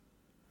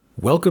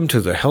Welcome to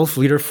the Health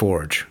Leader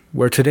Forge,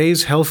 where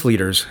today's health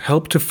leaders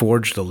help to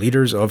forge the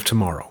leaders of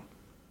tomorrow.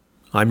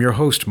 I'm your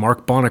host,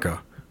 Mark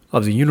Bonica,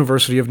 of the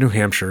University of New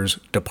Hampshire's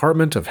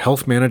Department of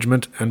Health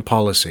Management and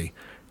Policy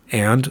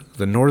and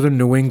the Northern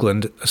New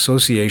England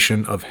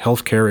Association of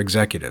Healthcare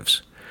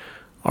Executives.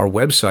 Our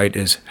website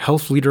is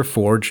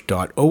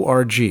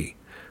healthleaderforge.org,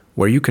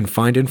 where you can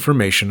find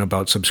information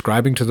about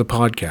subscribing to the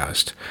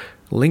podcast,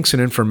 links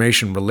and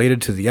information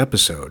related to the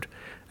episode,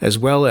 as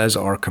well as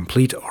our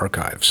complete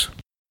archives.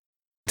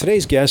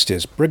 Today's guest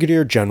is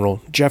Brigadier General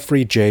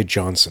Jeffrey J.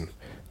 Johnson,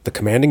 the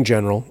Commanding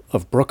General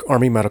of Brooke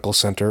Army Medical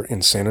Center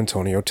in San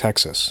Antonio,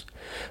 Texas.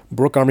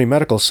 Brooke Army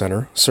Medical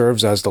Center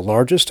serves as the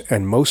largest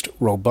and most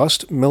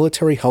robust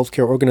military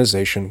healthcare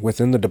organization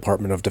within the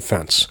Department of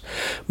Defense.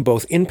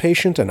 Both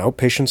inpatient and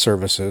outpatient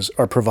services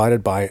are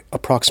provided by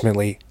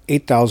approximately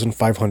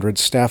 8,500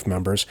 staff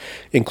members,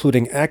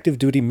 including active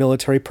duty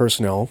military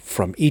personnel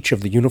from each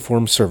of the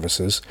uniformed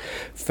services,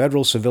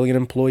 federal civilian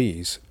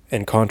employees,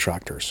 and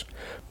contractors.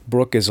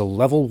 Brooke is a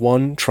Level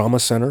 1 trauma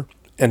center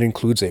and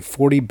includes a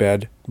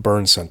 40-bed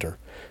burn center.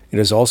 It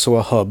is also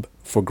a hub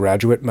for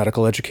graduate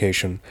medical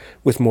education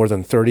with more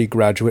than 30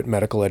 graduate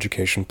medical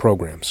education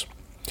programs.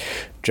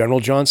 General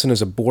Johnson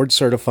is a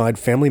board-certified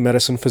family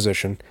medicine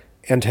physician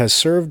and has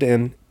served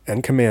in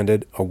and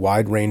commanded a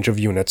wide range of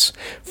units,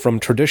 from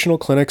traditional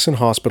clinics and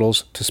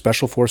hospitals to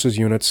Special Forces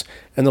units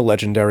and the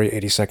legendary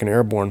 82nd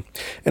Airborne,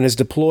 and is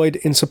deployed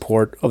in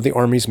support of the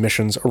Army's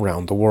missions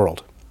around the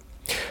world.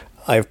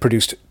 I have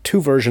produced 2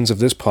 versions of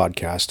this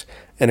podcast,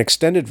 an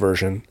extended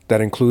version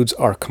that includes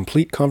our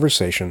complete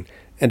conversation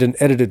and an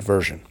edited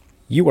version.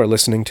 You are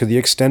listening to the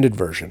extended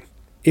version.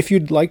 If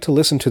you'd like to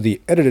listen to the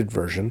edited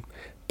version,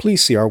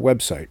 please see our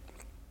website.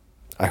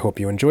 I hope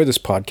you enjoy this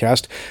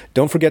podcast.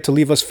 Don't forget to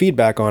leave us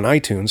feedback on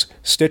iTunes,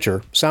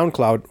 Stitcher,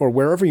 SoundCloud, or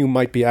wherever you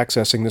might be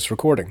accessing this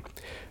recording.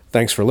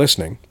 Thanks for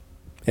listening.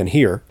 And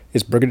here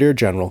is Brigadier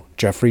General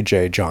Jeffrey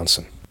J.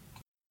 Johnson.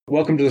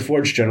 Welcome to the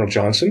Forge, General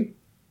Johnson.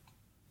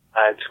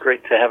 It's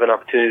great to have an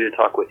opportunity to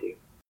talk with you.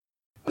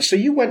 So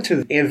you went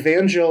to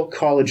Evangel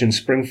College in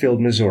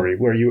Springfield, Missouri,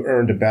 where you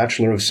earned a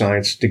Bachelor of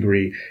Science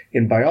degree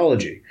in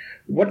biology.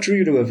 What drew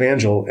you to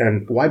Evangel,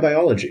 and why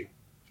biology?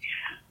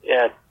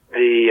 Yeah,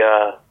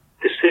 the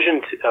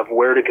decision of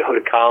where to go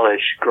to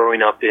college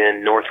growing up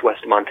in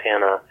northwest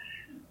Montana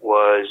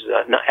was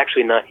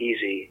not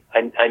easy.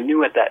 I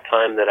knew at that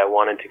time that I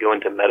wanted to go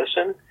into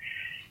medicine.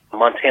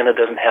 Montana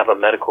doesn't have a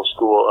medical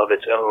school of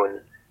its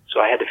own, so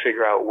I had to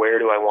figure out where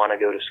do I want to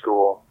go to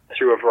school.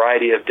 Through a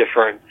variety of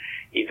different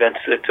events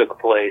that took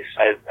place,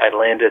 I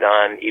landed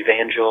on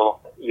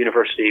Evangel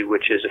University,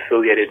 which is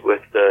affiliated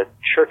with the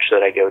church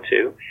that I go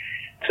to.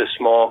 It's a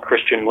small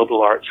Christian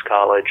liberal arts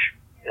college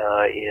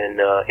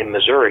in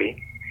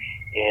Missouri,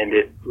 and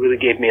it really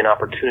gave me an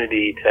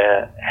opportunity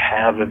to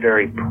have a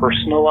very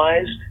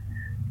personalized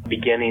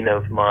beginning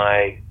of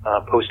my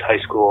post-high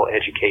school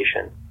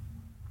education.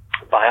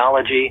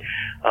 Biology,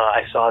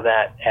 I saw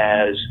that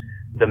as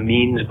the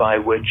means by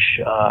which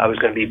I was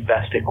going to be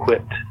best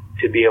equipped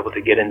to be able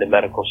to get into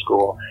medical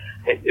school.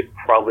 It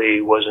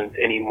probably wasn't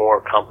any more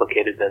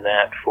complicated than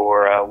that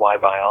for why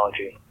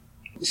biology.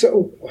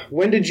 So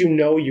when did you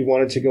know you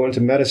wanted to go into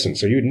medicine?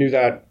 So you knew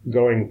that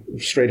going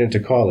straight into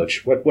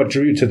college. What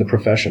drew you to the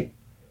profession?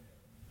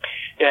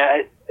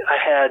 Yeah, I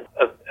had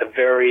a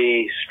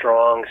very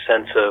strong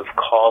sense of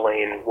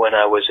calling when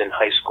I was in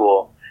high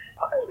school.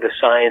 The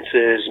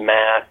sciences,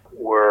 math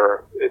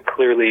were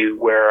clearly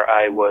where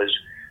I was.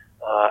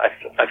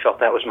 I felt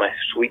that was my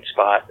sweet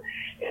spot,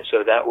 and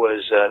so that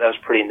was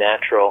pretty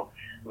natural.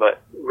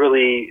 But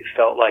really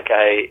felt like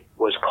I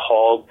was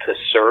called to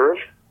serve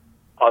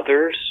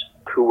others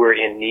who were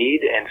in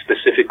need, and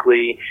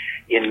specifically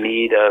in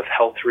need of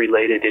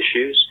health-related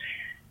issues.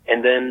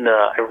 And then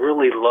I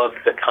really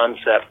loved the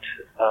concept,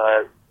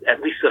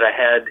 at least that I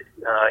had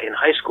in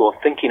high school,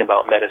 thinking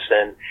about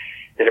medicine,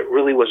 that it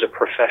really was a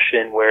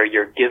profession where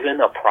you're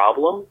given a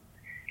problem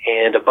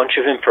and a bunch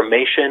of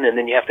information, and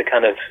then you have to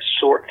kind of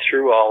sort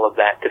through all of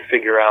that to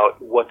figure out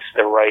what's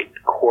the right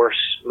course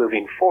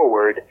moving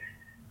forward,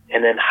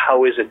 and then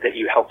how is it that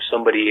you help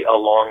somebody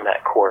along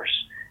that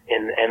course.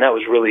 And that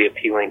was really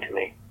appealing to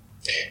me.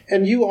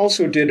 And you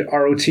also did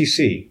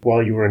ROTC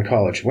while you were in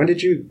college. When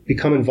did you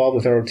become involved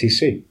with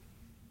ROTC?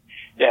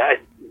 Yeah, I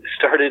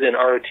started in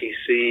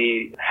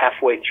ROTC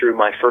halfway through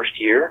my first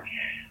year.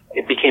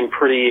 It became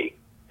pretty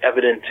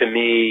evident to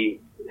me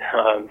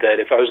that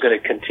if I was going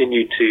to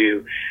continue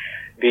to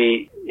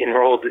be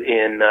enrolled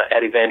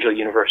at Evangel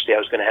University, I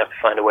was going to have to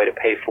find a way to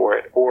pay for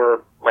it,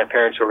 or my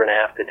parents were going to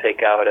have to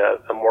take out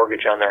a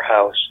mortgage on their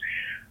house.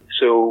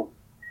 So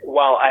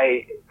while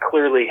I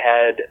clearly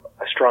had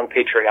a strong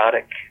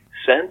patriotic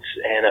sense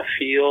and a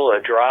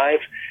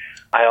drive,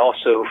 I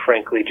also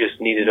frankly just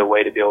needed a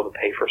way to be able to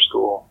pay for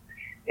school.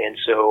 And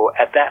so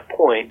at that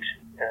point,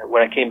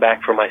 when I came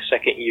back for my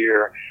second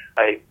year,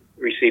 I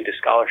received a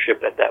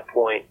scholarship at that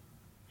point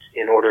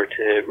in order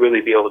to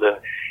really be able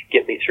to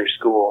get me through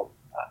school.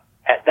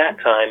 At that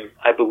time,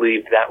 I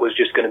believed that was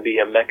just going to be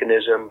a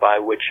mechanism by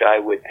which I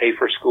would pay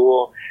for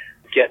school,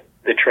 get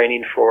the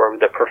training for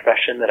the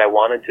profession that I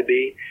wanted to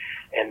be,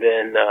 and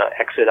then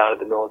exit out of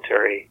the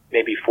military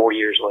maybe 4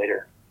 years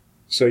later.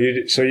 So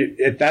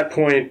at that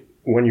point,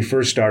 when you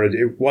first started,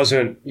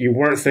 you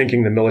weren't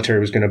thinking the military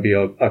was going to be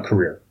a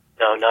career?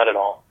 No, not at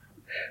all.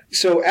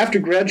 So after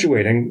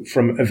graduating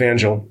from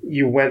Evangel,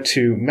 you went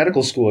to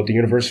medical school at the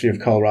University of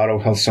Colorado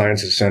Health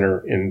Sciences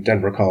Center in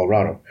Denver,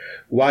 Colorado.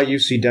 Why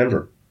UC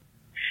Denver?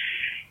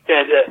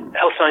 Yeah, the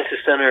Health Sciences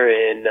Center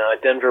in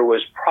Denver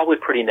was probably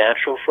pretty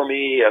natural for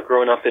me.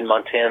 Growing up in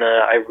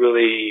Montana, I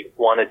really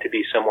wanted to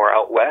be somewhere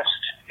out west.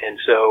 And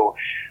so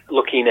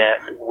looking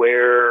at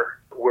where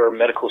were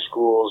medical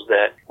schools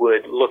that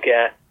would look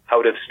at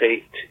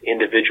out-of-state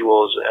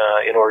individuals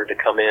in order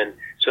to come in.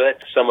 So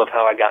that's some of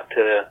how I got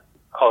to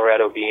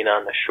Colorado being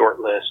on the short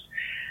list.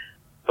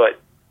 But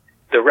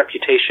the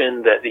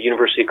reputation that the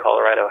University of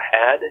Colorado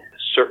had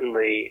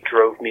certainly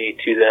drove me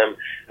to them,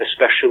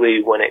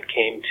 especially when it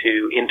came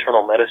to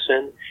internal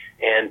medicine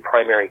and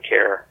primary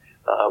care,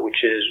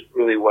 which is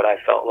really what I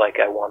felt like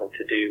I wanted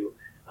to do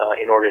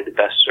in order to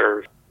best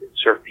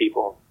serve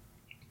people.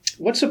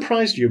 What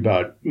surprised you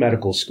about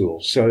medical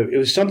school? So it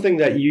was something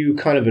that you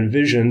kind of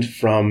envisioned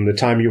from the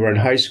time you were in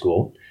high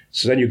school.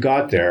 So then you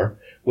got there.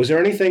 Was there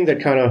anything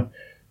that kind of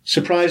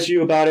surprised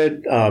you about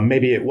it?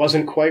 Maybe it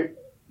wasn't quite,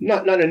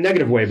 not in a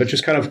negative way, but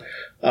just kind of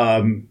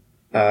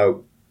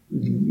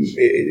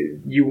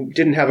you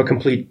didn't have a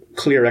complete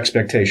clear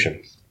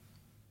expectation.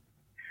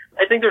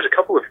 I think there's a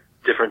couple of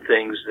different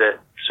things that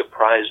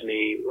surprised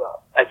me.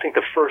 I think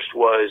the first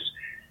was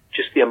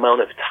just the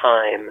amount of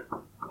time,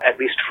 at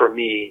least for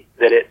me,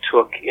 that it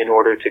took in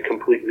order to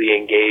completely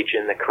engage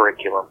in the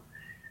curriculum.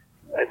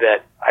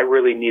 That I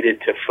really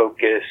needed to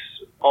focus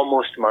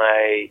almost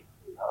my,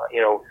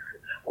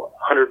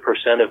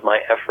 100% of my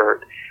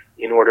effort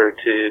in order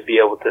to be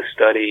able to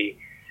study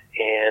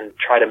and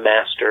try to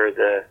master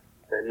the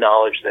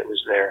knowledge that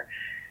was there.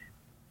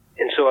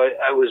 And so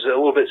I was a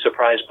little bit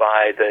surprised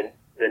by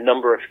the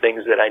number of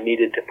things that I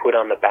needed to put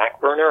on the back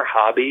burner,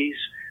 hobbies,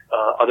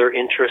 other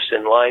interests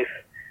in life,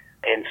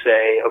 and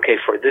say, okay,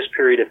 for this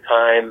period of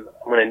time,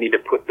 I'm going to need to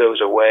put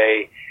those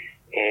away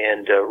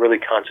and really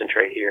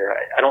concentrate here.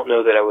 I don't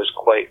know that I was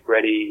quite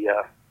ready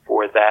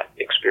for that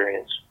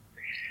experience.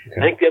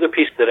 Okay. I think the other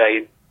piece that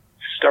I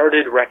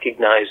started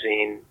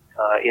recognizing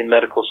in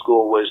medical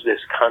school was this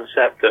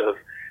concept of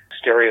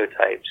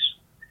stereotypes,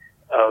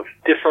 of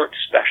different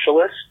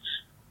specialists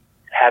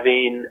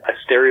having a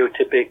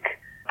stereotypic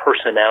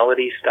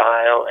personality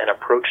style and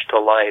approach to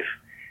life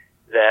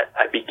that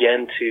I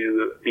began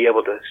to be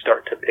able to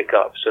start to pick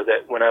up, so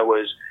that when I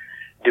was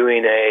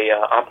doing a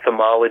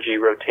ophthalmology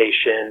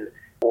rotation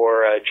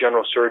or a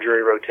general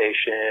surgery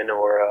rotation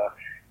or a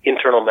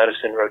internal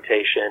medicine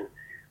rotation,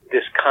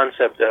 this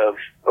concept of,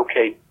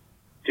 okay,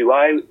 do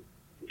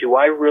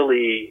I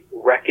really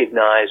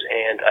recognize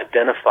and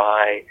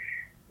identify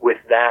with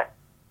that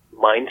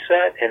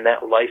mindset and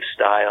that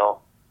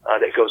lifestyle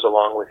that goes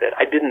along with it?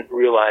 I didn't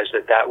realize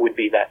that would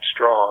be that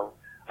strong.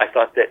 I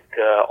thought that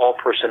all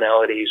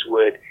personalities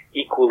would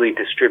equally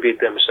distribute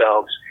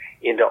themselves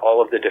into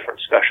all of the different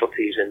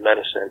specialties in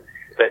medicine.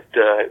 But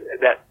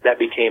that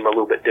became a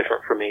little bit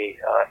different for me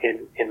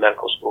in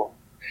medical school.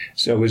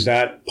 So was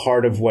that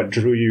part of what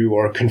drew you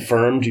or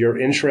confirmed your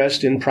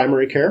interest in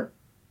primary care?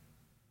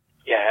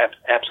 Yeah,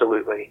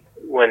 absolutely.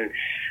 When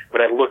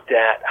I looked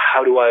at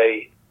how do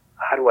I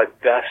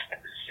best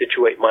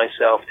situate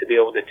myself to be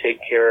able to take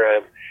care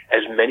of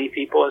as many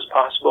people as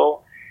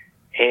possible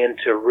and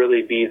to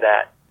really be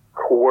that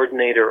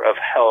coordinator of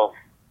health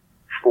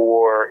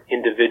for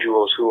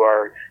individuals who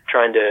are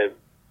trying to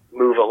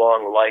move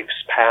along life's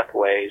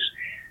pathways,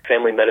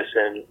 family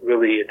medicine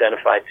really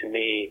identified to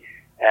me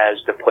as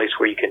the place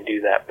where you can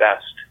do that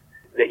best.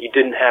 That you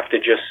didn't have to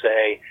just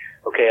say,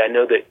 okay, I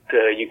know that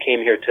you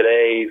came here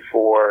today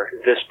for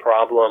this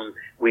problem,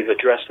 we've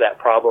addressed that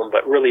problem,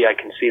 but really I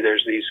can see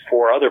there's these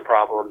 4 other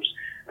problems,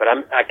 but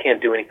I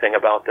can't do anything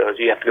about those.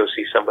 You have to go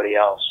see somebody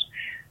else.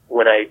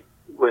 When I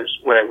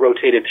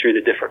rotated through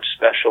the different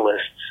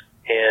specialists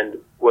and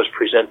was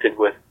presented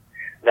with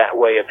that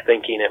way of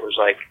thinking, it was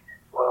like,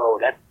 whoa,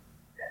 that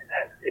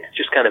it's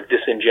just kind of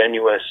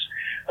disingenuous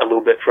a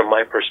little bit from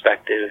my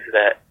perspective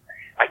that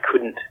I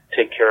couldn't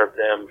take care of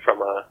them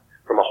from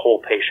a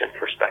whole patient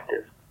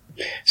perspective.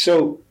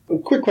 So, a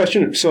quick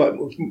question.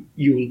 So,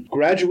 you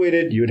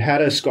graduated, you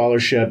had a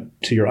scholarship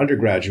to your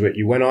undergraduate,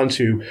 you went on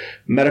to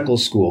medical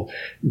school.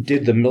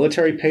 Did the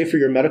military pay for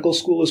your medical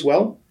school as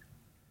well?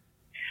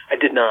 I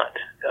did not.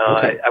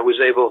 Okay. I was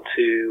able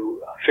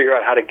to figure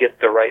out how to get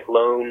the right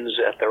loans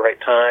at the right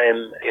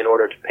time in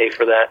order to pay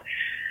for that.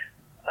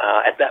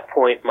 At that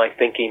point, my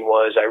thinking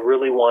was I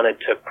really wanted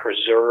to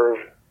preserve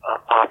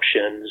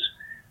options,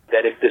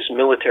 that if this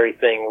military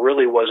thing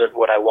really wasn't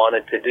what I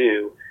wanted to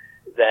do,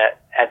 that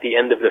at the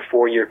end of the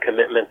 4-year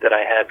commitment that I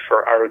had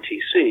for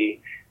ROTC,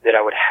 that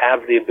I would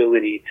have the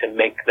ability to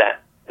make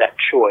that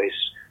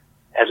choice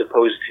as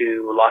opposed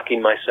to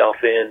locking myself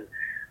in.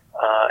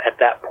 At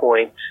that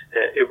point,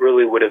 it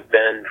really would have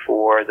been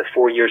for the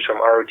 4 years from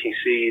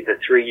ROTC, the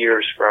 3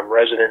 years from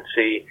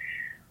residency,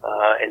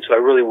 And so I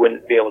really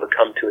wouldn't be able to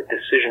come to a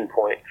decision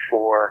point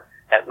for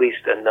at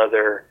least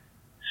another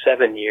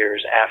 7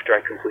 years after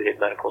I completed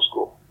medical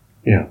school.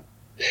 Yeah.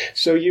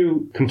 So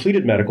you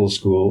completed medical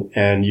school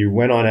and you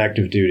went on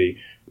active duty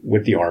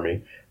with the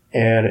Army.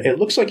 And it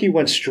looks like you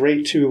went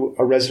straight to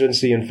a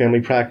residency in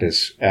family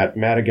practice at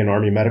Madigan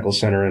Army Medical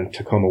Center in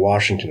Tacoma,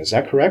 Washington. Is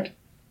that correct?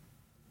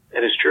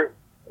 That is true.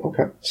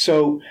 Okay.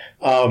 So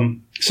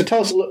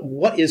tell us,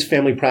 what is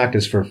family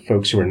practice for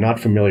folks who are not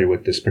familiar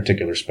with this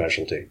particular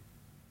specialty?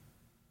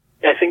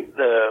 I think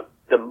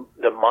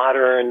the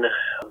modern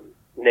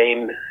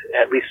name,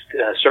 at least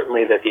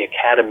certainly that the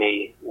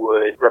Academy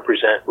would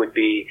represent, would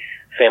be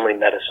family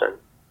medicine.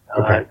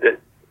 Okay.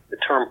 The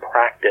term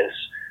practice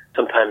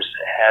sometimes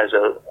has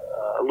a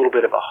little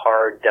bit of a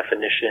hard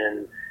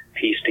definition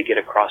piece to get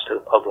across to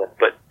the public,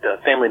 but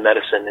family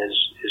medicine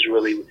is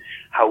really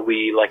how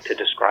we like to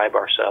describe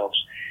ourselves.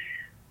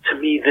 To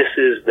me, this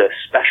is the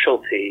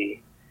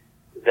specialty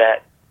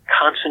that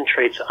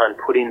concentrates on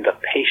putting the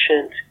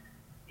patient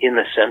in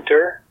the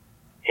center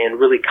and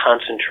really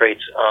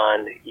concentrates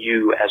on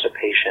you as a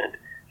patient.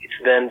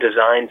 It's then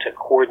designed to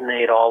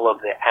coordinate all of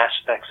the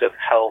aspects of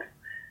health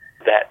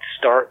that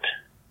start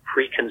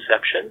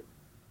preconception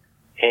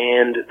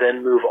and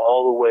then move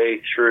all the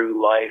way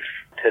through life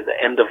to the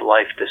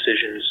end-of-life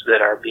decisions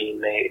that are being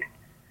made.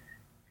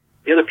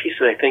 The other piece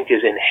that I think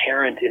is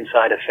inherent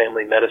inside of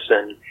family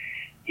medicine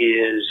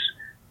is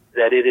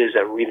that it is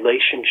a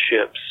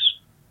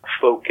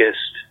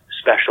relationships-focused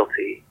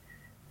specialty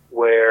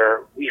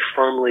where we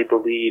firmly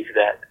believe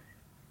that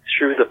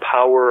through the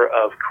power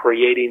of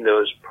creating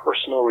those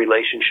personal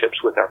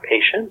relationships with our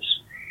patients,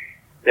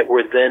 that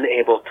we're then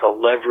able to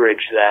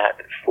leverage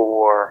that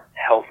for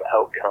health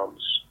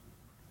outcomes.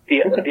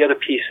 The other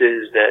piece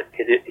is that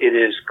it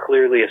is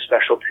clearly a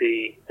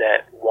specialty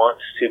that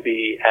wants to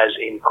be as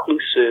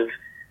inclusive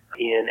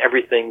in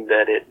everything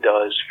that it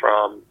does,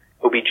 from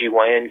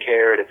OBGYN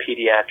care to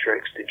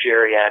pediatrics to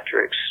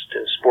geriatrics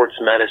to sports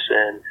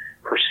medicine,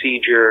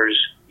 procedures,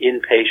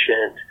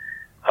 inpatient,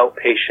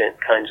 outpatient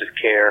kinds of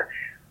care.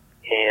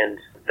 And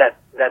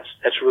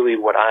that's really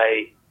what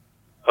I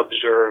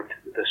observed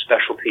the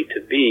specialty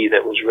to be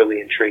that was really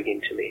intriguing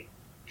to me.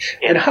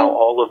 And how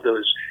all of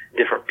those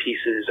different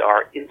pieces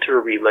are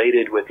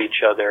interrelated with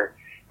each other,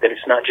 that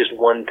it's not just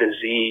one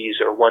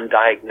disease or one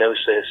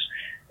diagnosis,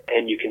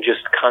 and you can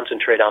just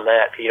concentrate on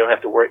that. You don't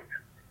have to worry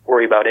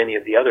about any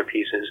of the other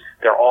pieces.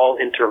 They're all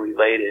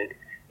interrelated,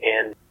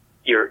 and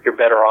you're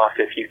better off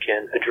if you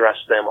can address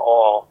them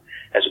all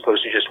as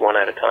opposed to just one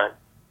at a time.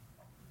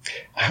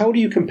 How do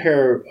you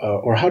compare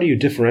or how do you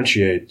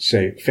differentiate,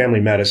 say,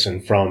 family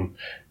medicine from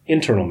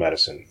internal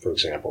medicine, for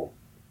example?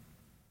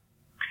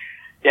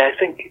 Yeah, I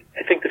think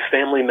the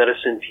family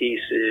medicine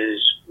piece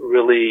is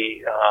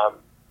really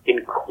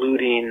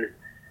including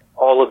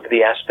all of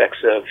the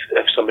aspects of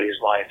somebody's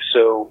life.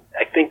 So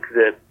I think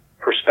the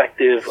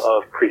perspective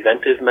of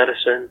preventive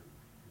medicine,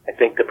 I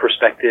think the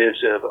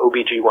perspectives of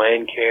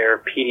OBGYN care,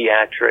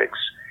 pediatrics,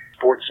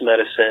 sports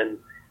medicine,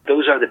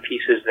 those are the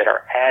pieces that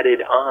are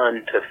added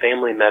on to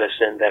family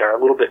medicine that are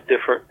a little bit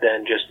different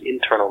than just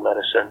internal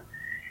medicine.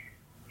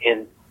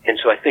 And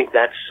so I think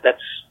that's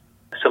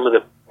some of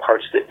the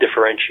parts that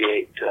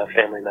differentiate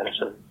family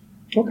medicine.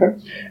 Okay.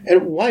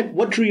 And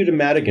what drew you to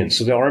Madigan?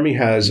 So the Army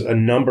has a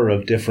number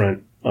of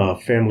different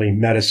family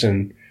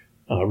medicine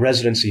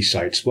residency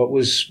sites.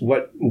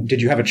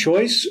 Did you have a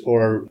choice,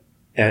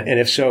 and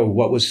if so,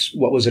 what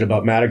was it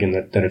about Madigan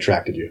that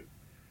attracted you?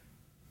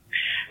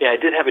 Yeah, I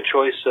did have a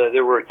choice.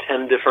 There were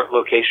 10 different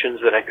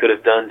locations that I could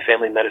have done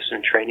family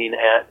medicine training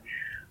at.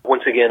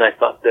 Once again, I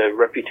thought the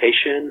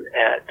reputation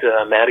at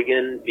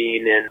Madigan,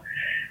 being in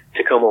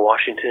Tacoma,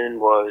 Washington,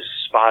 was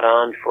spot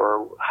on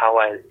for how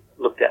I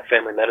looked at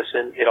family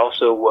medicine. It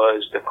also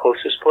was the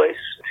closest place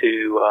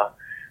to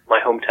my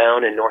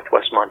hometown in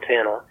northwest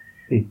Montana.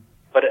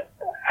 But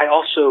I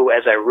also,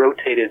 as I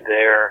rotated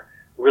there,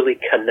 really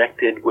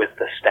connected with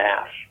the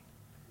staff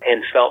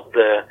and felt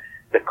the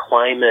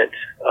climate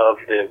of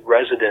the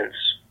residents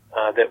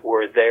that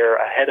were there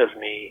ahead of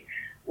me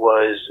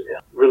was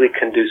really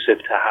conducive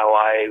to how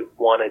I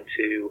wanted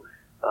to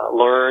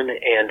learn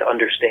and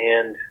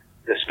understand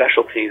the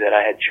specialty that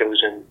I had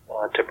chosen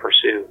to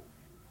pursue.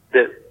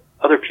 The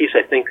other piece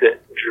I think that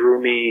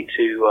drew me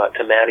to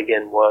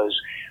Madigan was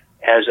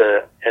as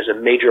a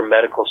major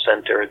medical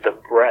center, the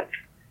breadth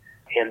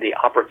and the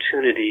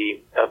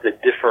opportunity of the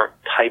different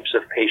types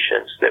of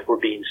patients that were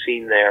being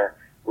seen there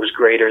was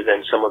greater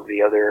than some of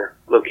the other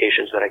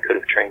locations that I could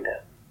have trained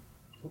at.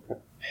 Okay.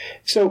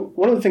 So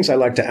one of the things I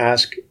like to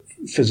ask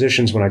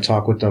physicians when I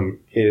talk with them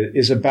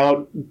is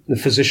about the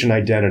physician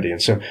identity.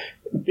 And so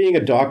being a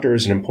doctor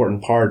is an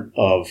important part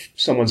of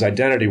someone's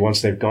identity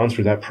once they've gone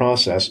through that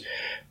process.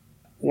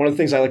 One of the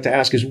things I like to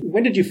ask is,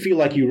 when did you feel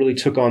like you really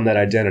took on that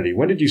identity?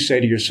 When did you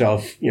say to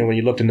yourself, when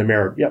you looked in the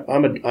mirror, yeah,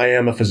 I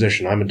am a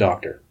physician, I'm a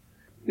doctor?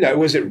 Now,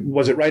 was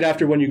it right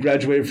after when you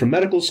graduated from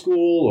medical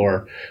school,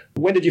 or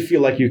when did you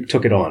feel like you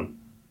took it on?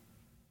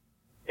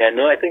 Yeah,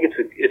 no, I think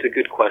it's a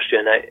good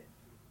question.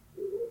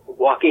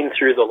 walking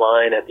through the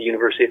line at the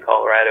University of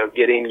Colorado,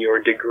 getting your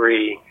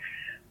degree,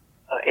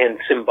 and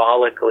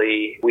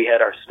symbolically, we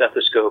had our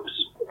stethoscopes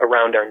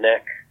around our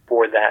neck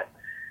for that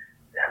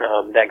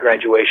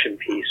graduation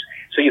piece.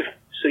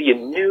 So you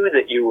knew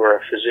that you were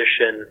a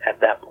physician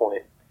at that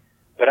point,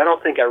 but I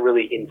don't think I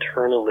really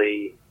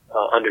internally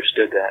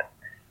understood that.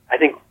 I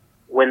think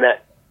when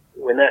that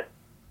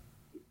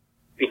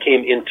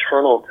became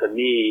internal to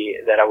me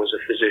that I was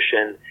a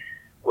physician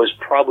was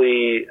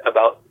probably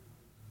about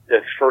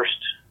the first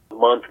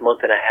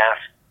month and a half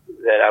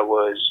that I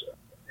was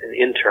an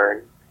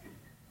intern.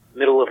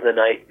 Middle of the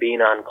night,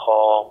 being on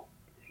call,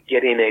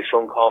 getting a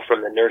phone call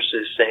from the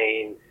nurses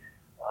saying,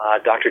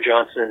 Dr.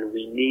 Johnson,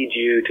 we need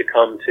you to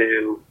come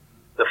to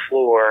the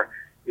floor.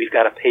 We've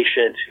got a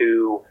patient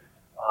who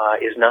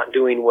is not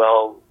doing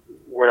well.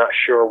 We're not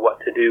sure what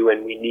to do,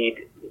 and we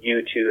need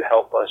you to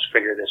help us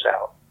figure this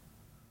out.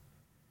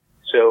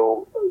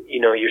 So,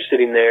 you're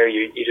sitting there,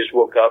 you just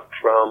woke up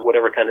from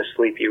whatever kind of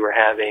sleep you were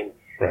having.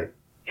 Right.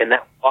 And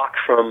that walk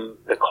from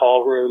the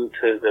call room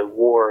to the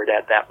ward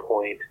at that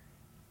point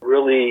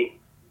really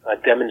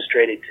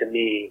demonstrated to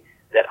me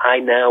that I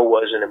now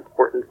was an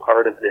important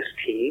part of this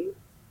team.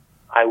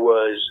 I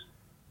was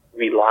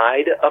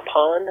relied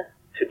upon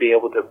to be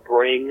able to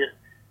bring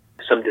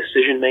some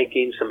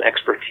decision-making, some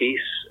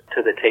expertise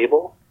to the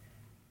table,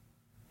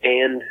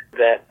 and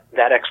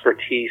that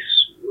expertise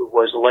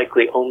was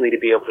likely only to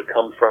be able to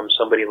come from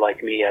somebody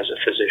like me as a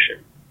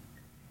physician.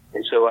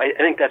 And so I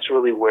think that's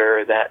really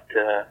where that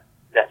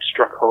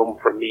struck home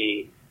for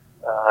me,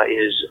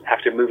 is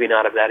after moving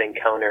out of that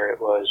encounter, it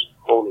was,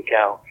 holy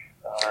cow,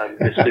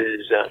 this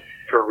is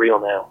for real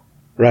now.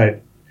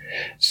 Right.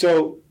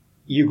 So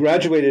you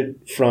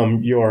graduated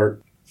from your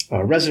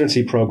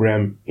residency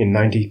program in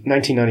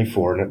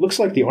 1994, and it looks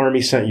like the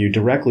Army sent you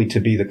directly to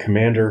be the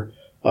commander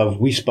of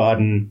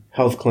Wiesbaden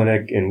Health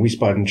Clinic in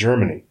Wiesbaden,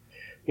 Germany.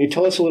 Can you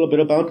tell us a little bit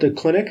about the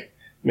clinic?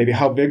 Maybe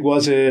how big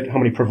was it? How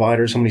many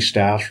providers? How many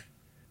staff?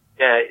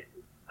 Yeah,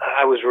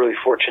 I was really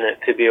fortunate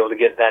to be able to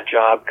get that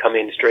job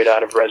coming straight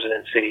out of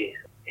residency.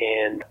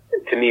 And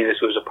to me, this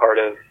was a part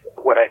of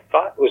what I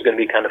thought was going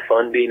to be kind of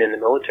fun being in the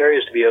military,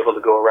 is to be able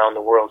to go around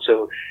the world.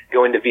 So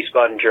going to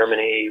Wiesbaden,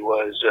 Germany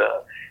was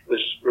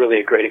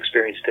really a great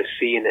experience to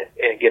see and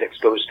get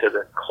exposed to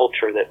the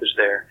culture that was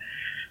there.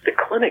 The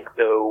clinic,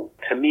 though,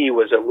 to me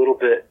was a little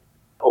bit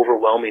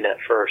overwhelming at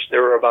first.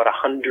 There were about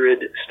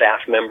 100 staff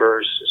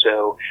members,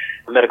 so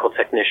medical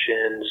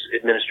technicians,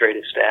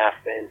 administrative staff,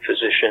 and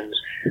physicians.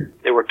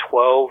 There were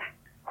 12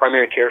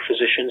 primary care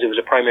physicians. It was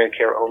a primary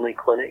care only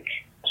clinic,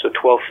 so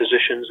 12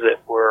 physicians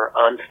that were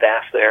on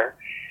staff there.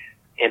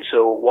 And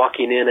so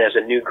walking in as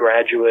a new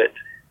graduate,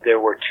 there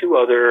were 2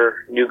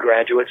 other new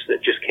graduates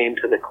that just came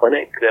to the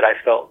clinic that I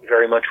felt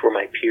very much were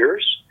my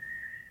peers.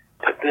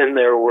 But then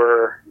there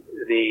were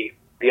the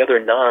other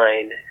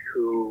 9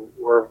 who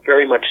were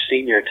very much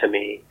senior to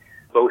me,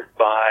 both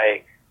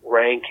by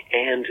rank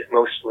and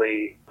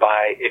mostly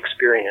by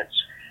experience.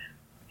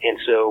 And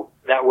so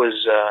that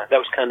was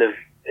kind of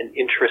an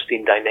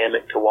interesting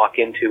dynamic to walk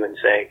into and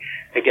say,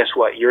 hey, guess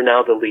what? You're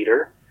now the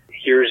leader.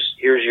 Here's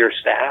your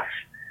staff.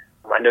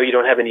 I know you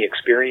don't have any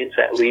experience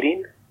at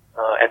leading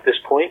at this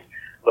point,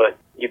 but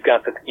you've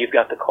got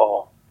the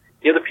call.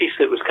 The other piece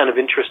that was kind of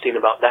interesting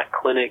about that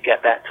clinic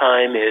at that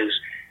time is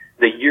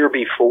the year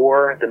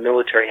before, the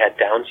military had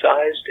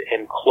downsized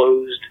and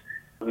closed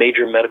a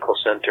major medical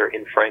center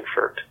in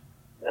Frankfurt.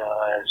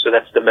 So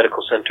that's the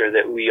medical center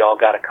that we all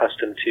got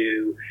accustomed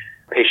to,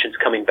 patients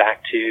coming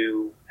back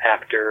to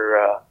after,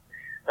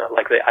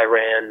 like the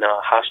Iran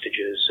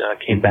hostages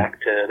came back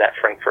to that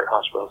Frankfurt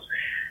hospital.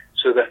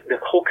 So the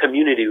whole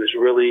community was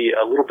really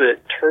a little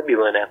bit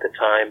turbulent at the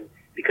time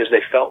because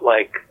they felt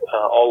like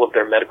all of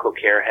their medical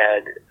care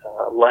had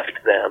left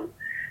them.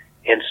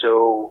 And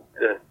so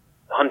the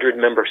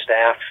 100-member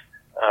staff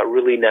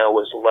really now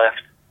was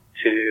left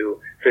to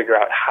figure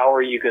out how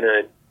are you going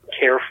to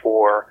care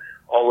for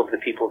all of the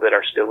people that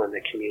are still in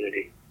the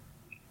community.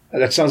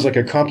 That sounds like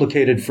a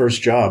complicated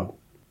first job.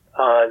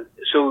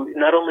 So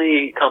not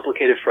only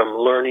complicated from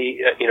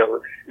learning,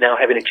 now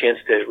having a chance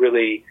to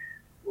really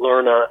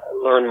learn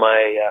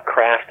my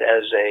craft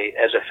as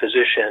a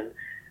physician,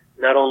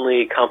 not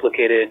only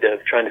complicated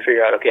of trying to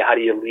figure out, okay, how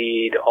do you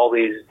lead all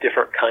these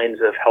different kinds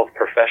of health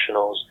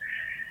professionals,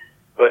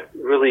 but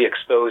really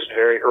exposed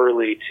very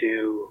early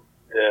to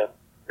the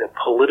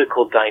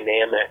political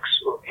dynamics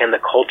and the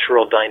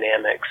cultural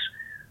dynamics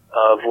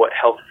of what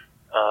health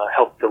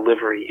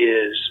delivery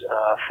is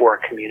for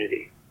a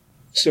community.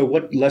 So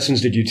what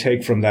lessons did you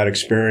take from that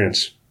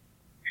experience?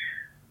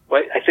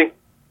 Well, I think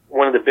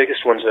one of the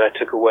biggest ones that I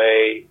took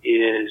away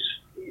is,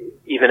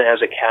 even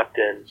as a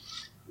captain,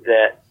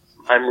 that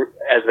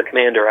as the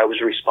commander, I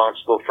was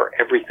responsible for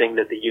everything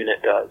that the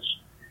unit does.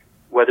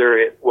 Whether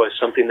it was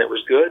something that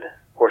was good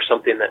or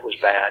something that was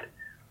bad,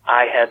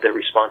 I had the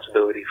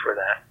responsibility for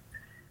that.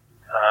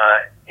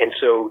 And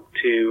so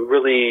to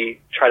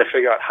really try to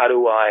figure out how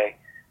do I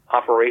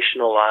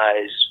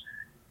operationalize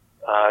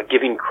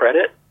giving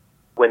credit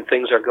when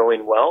things are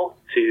going well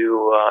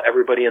to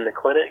everybody in the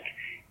clinic,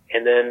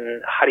 and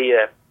then how do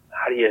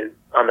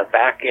on the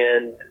back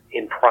end,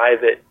 in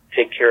private,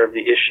 take care of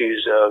the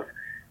issues of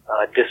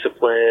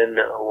discipline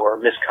or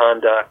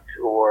misconduct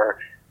or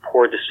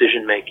poor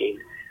decision making.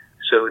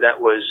 So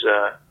that was,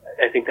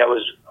 I think that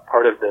was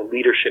part of the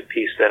leadership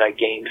piece that I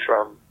gained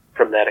from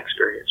that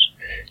experience.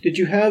 Did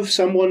you have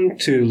someone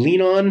to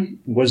lean on?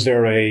 Was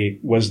there a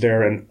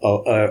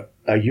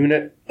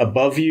unit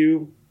above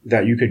you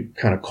that you could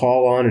kind of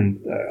call on,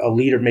 and a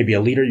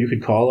leader you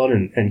could call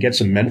on and get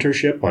some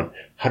mentorship on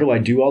how do I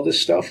do all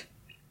this stuff?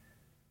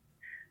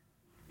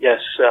 Yes,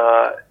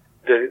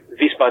 the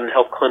Wiesbaden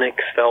Health Clinic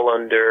fell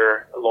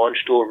under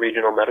Landstuhl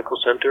Regional Medical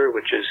Center,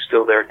 which is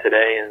still there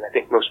today, and I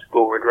think most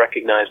people would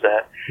recognize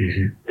that.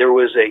 Mm-hmm. There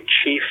was a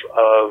chief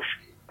of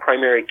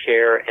primary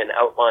care and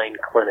outlying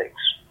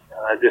clinics.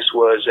 This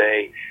was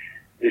a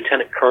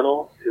lieutenant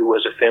colonel who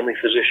was a family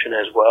physician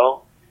as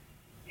well,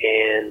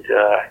 and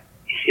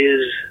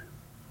his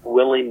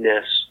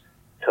willingness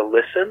to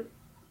listen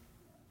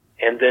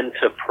and then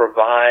to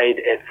provide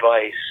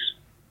advice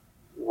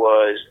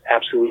was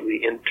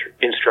absolutely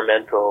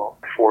instrumental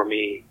for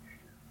me,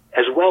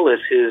 as well as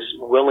his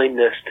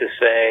willingness to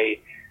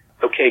say,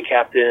 okay,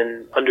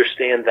 Captain,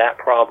 understand that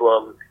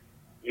problem.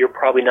 You're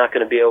probably not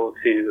going to be able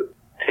to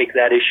take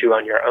that issue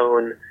on your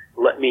own.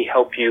 Let me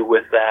help you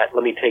with that.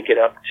 Let me take it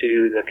up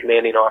to the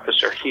commanding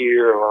officer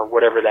here or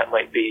whatever that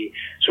might be.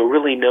 So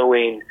really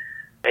knowing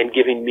and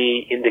giving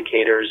me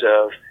indicators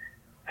of,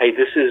 hey,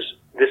 this is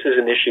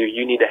an issue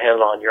you need to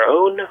handle on your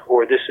own,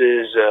 or this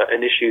is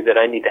an issue that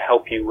I need to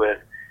help you with,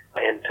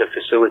 and to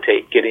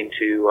facilitate getting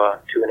to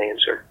an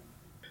answer.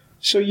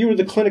 So you were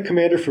the clinic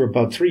commander for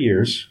about 3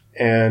 years,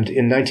 and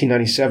in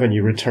 1997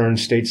 you returned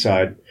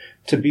stateside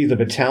to be the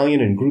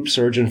battalion and group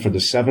surgeon for the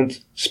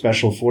 7th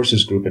Special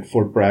Forces Group at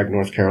Fort Bragg,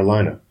 North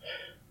Carolina.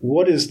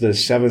 What is the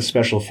 7th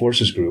Special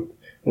Forces Group,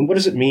 and what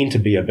does it mean to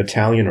be a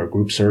battalion or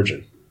group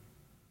surgeon?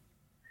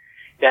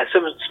 Yeah,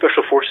 7th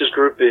Special Forces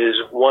Group is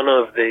one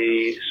of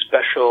the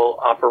special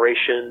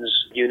operations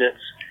units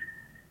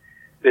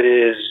that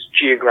is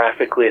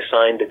geographically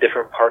assigned to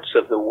different parts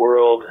of the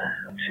world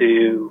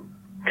to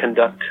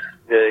conduct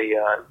the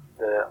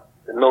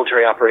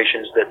military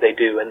operations that they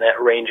do, and that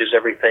ranges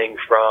everything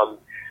from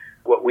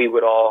what we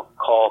would all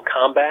call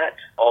combat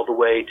all the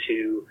way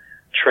to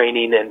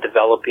training and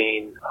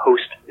developing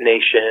host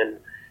nation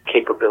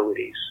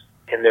capabilities.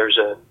 And there's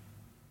a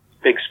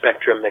big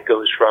spectrum that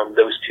goes from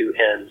those two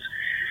ends.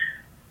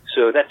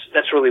 So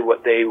that's really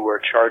what they were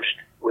charged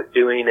with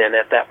doing, and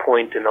at that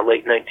point in the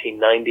late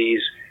 1990s,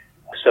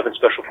 7th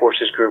Special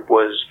Forces Group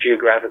was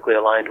geographically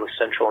aligned with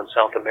Central and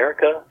South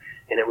America,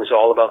 and it was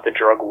all about the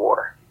drug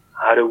war.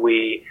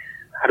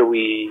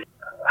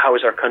 How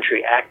is our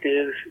country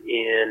active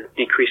in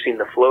decreasing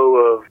the flow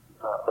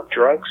of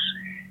drugs,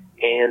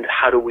 and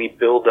how do we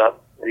build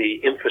up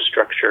the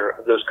infrastructure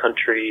of those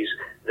countries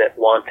that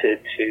wanted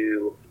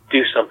to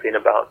do something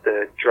about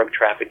the drug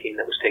trafficking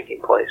that was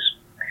taking place?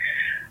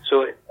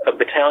 So a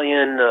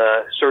battalion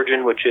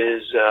surgeon, which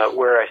is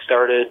where I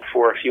started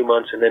for a few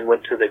months and then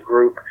went to the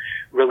group,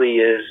 really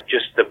is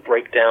just the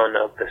breakdown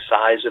of the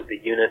size of the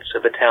units. A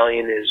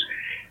battalion is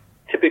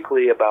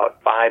typically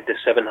about 500 to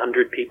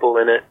 700 people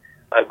in it.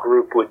 A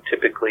group would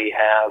typically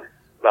have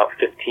about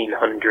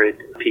 1,500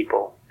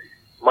 people.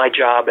 My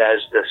job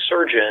as the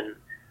surgeon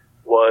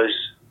was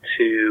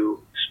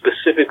to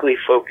specifically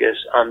focus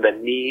on the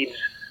needs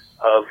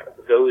of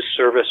those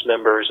service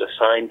members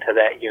assigned to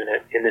that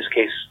unit, in this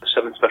case,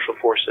 7th Special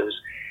Forces,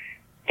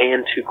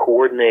 and to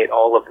coordinate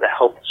all of the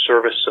health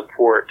service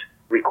support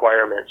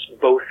requirements,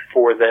 both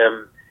for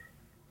them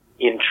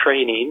in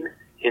training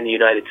in the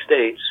United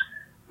States,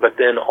 but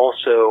then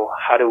also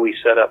how do we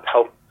set up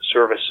health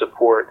service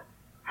support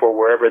for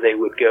wherever they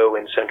would go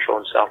in Central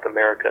and South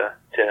America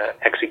to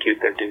execute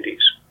their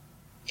duties.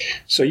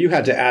 So you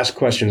had to ask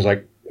questions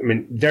like,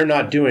 they're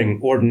not doing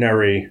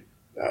ordinary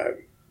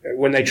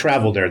when they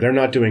travel there, they're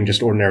not doing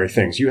just ordinary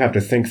things. You have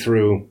to think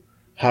through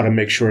how to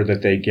make sure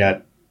that they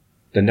get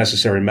the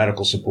necessary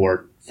medical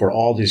support for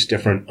all these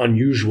different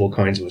unusual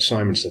kinds of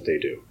assignments that they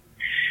do.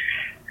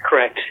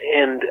 Correct.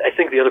 And I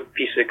think the other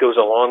piece that goes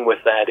along with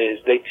that is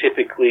they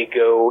typically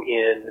go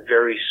in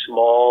very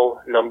small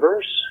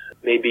numbers,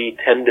 maybe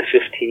 10 to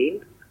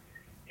 15,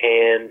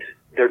 and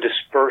they're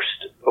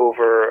dispersed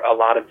over a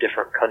lot of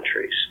different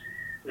countries.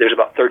 There's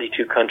about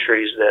 32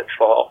 countries that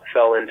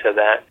fell into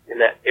that, in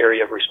that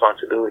area of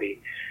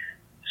responsibility.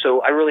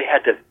 So I really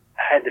had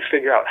to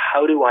figure out,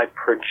 how do I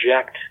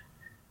project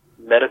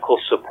medical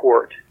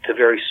support to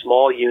very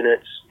small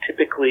units,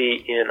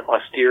 typically in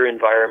austere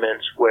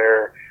environments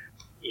where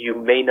you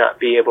may not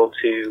be able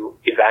to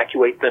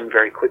evacuate them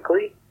very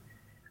quickly?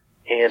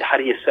 And how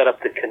do you set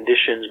up the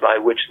conditions by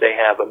which they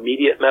have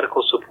immediate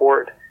medical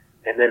support?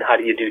 And then how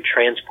do you do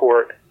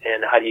transport?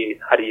 And how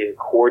do you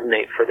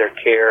coordinate for their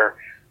care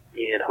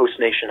in host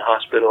nation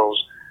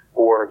hospitals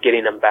or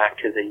getting them back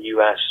to the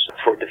U.S.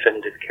 for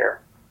definitive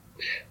care?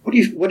 What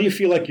do you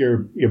feel like your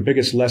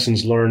biggest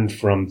lessons learned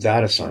from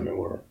that assignment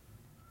were?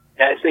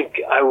 I think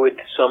I would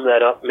sum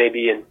that up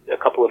maybe in a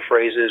couple of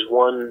phrases.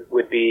 One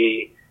would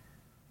be,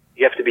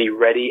 you have to be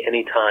ready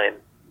anytime.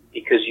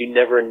 because you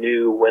never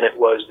knew when it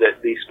was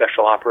that these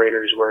special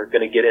operators were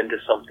going to get into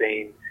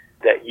something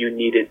that you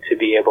needed to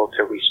be able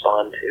to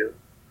respond to.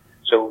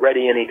 So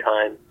ready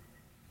anytime.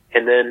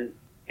 And then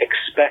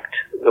expect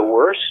the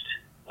worst,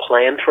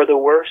 plan for the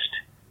worst,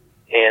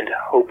 and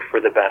hope for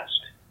the best.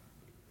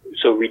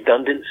 So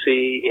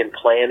redundancy in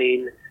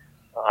planning,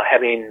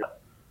 having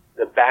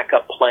the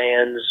backup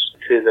plans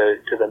to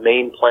the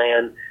main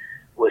plan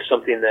was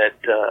something that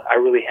I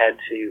really had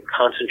to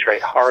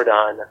concentrate hard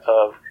on.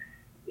 Of,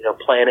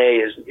 plan A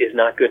is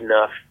not good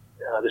enough.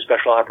 The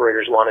special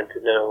operators wanted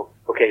to know,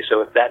 okay,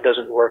 so if that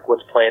doesn't work,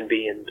 what's plan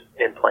B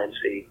and plan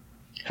C?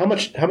 How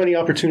many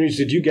opportunities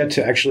did you get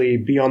to actually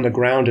be on the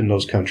ground in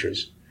those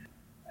countries?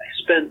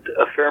 I spent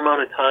a fair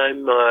amount of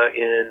time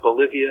in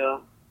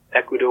Bolivia,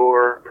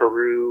 Ecuador,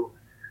 Peru,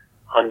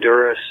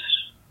 Honduras,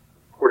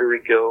 Puerto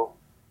Rico.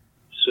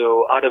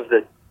 So out of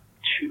the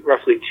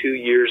roughly 2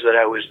 years that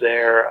I was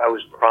there, I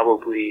was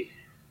probably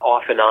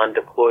off and on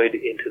deployed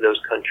into those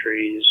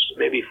countries,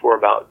 maybe for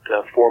about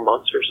 4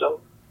 months or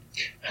so.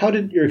 How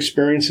did your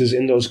experiences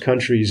in those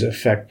countries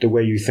affect the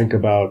way you think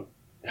about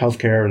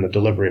healthcare and the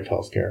delivery of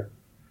healthcare?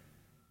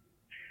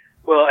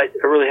 Well, I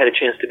really had a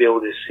chance to be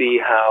able to see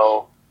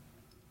how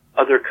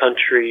other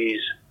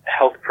countries'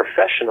 health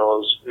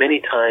professionals many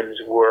times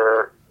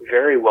were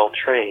very well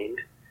trained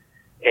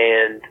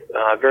and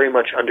very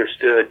much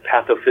understood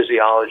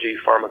pathophysiology,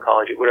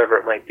 pharmacology, whatever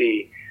it might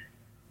be,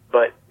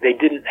 but they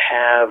didn't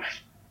have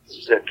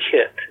the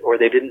kit or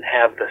they didn't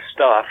have the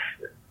stuff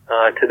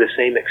to the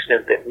same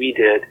extent that we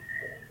did,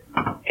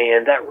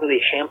 and that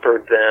really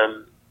hampered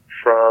them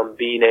from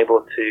being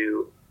able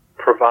to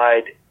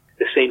provide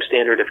the same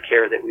standard of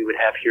care that we would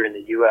have here in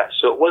the U.S.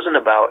 So it wasn't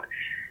about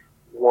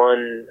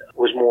one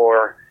was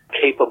more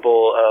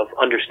capable of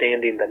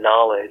understanding the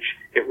knowledge.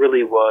 It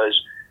really was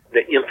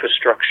the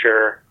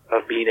infrastructure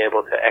of being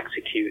able to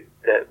execute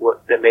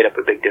that made up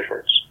a big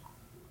difference.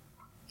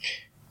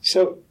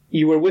 So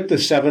you were with the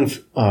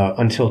 7th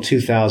until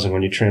 2000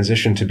 when you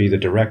transitioned to be the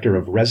director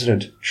of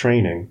resident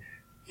training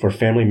for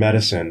family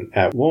medicine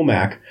at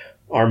Womack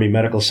Army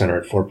Medical Center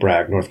at Fort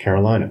Bragg, North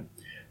Carolina.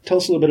 Tell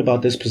us a little bit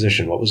about this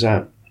position. What was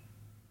that?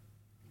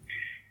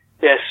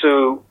 Yeah,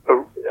 so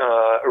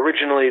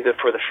originally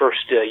for the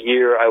first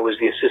year, I was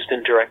the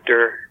assistant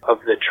director of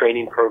the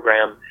training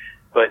program,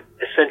 but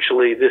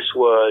essentially this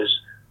was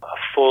a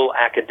full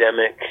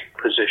academic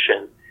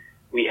position.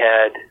 We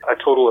had a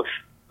total of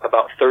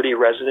about 30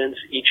 residents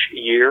each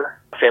year,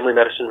 family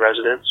medicine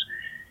residents,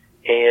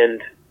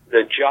 and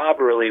the job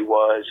really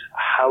was,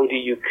 how do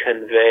you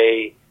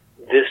convey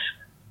this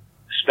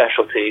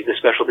specialty, the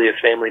specialty of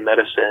family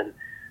medicine,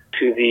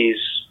 to these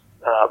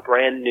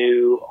brand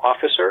new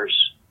officers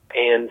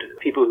and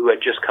people who had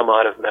just come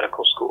out of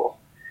medical school.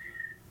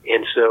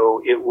 And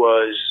so it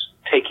was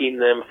taking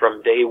them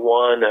from day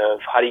one of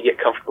how do you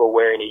get comfortable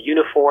wearing a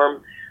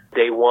uniform,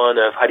 day one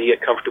of how do you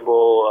get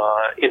comfortable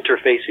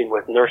interfacing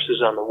with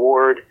nurses on the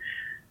ward,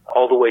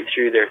 all the way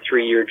through their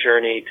 3-year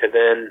journey to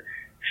then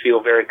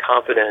feel very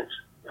confident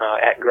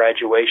at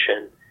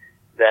graduation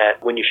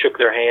that when you shook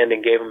their hand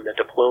and gave them the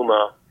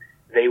diploma,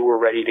 they were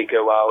ready to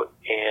go out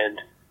and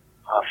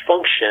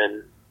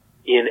function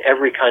in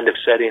every kind of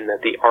setting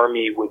that the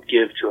Army would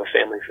give to a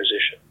family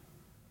physician.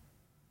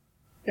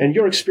 And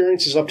your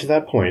experiences up to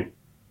that point,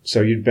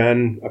 so you'd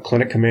been a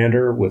clinic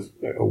commander with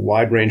a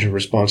wide range of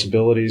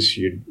responsibilities.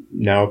 You'd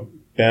now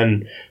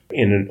been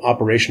in an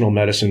operational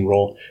medicine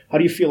role. How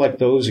do you feel like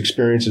those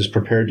experiences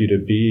prepared you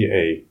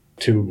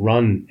to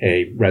run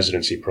a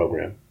residency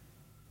program?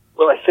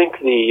 Well, I think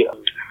the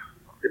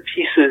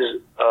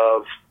pieces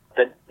of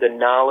the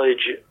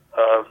knowledge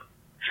of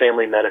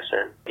family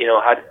medicine,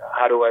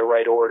 how do I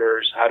write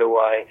orders? How do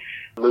I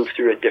move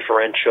through a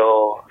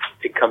differential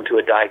to come to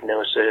a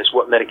diagnosis?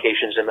 What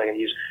medications am I going to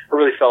use? I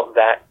really felt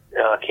that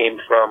came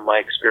from my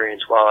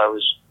experience while I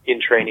was in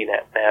training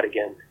at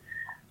Madigan.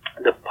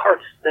 The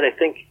parts that I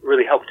think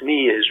really helped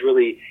me is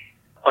really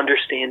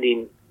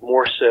understanding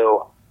more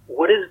so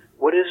what is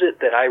it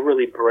that I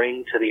really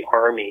bring to the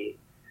Army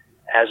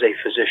as a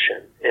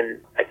physician.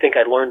 And I think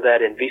I learned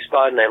that in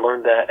VSPOD, and I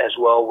learned that as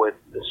well with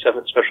the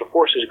 7th Special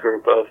Forces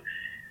group of,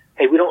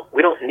 hey, we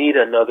don't need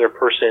another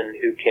person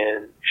who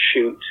can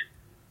shoot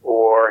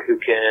or who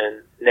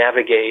can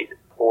navigate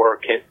or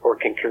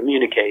can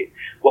communicate.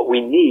 What we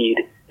need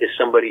is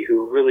somebody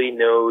who really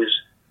knows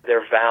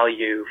their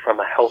value from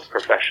a health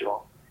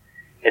professional.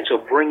 And so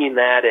bringing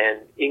that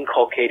and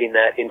inculcating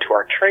that into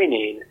our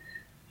training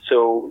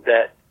so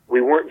that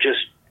we weren't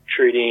just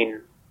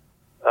training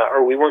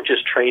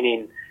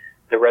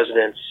the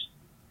residents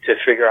to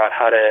figure out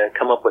how to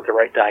come up with the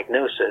right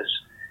diagnosis,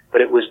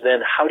 but it was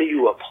then how do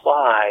you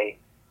apply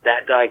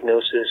that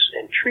diagnosis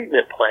and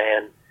treatment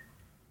plan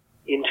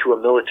into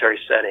a military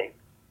setting?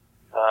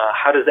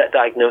 How does that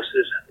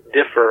diagnosis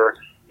differ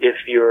if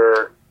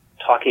you're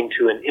talking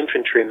to an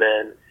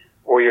infantryman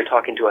or you're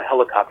talking to a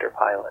helicopter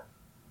pilot?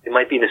 It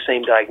might be the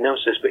same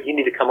diagnosis, but you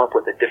need to come up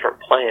with a different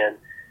plan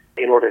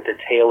in order to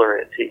tailor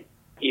it to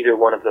either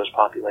one of those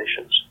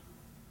populations.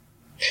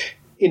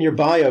 In your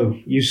bio,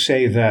 you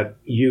say that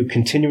you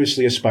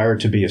continuously aspire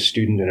to be a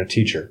student and a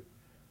teacher.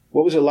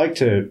 What was it like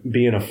to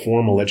be in a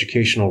formal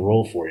educational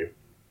role for you?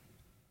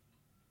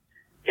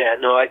 Yeah,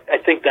 no, I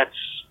think that's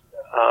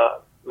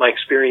my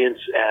experience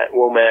at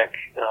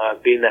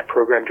WOMAC, being that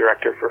program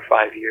director for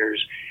 5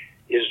 years,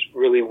 is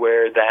really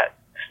where that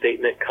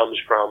statement comes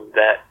from,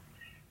 that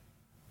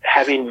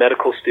having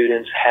medical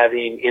students,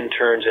 having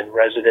interns and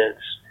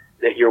residents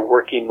that you're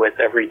working with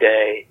every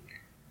day,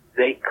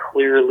 they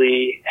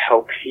clearly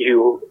help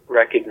you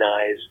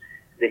recognize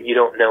that you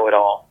don't know it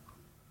all.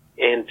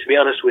 And to be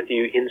honest with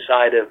you,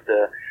 inside of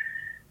the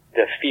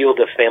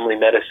field of family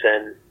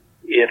medicine,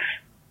 if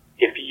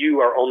you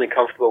are only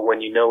comfortable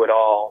when you know it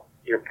all,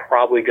 you're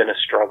probably going to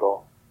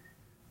struggle.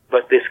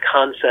 But this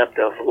concept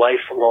of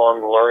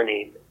lifelong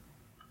learning,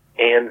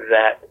 and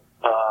that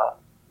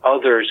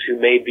others who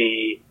may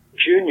be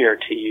junior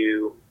to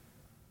you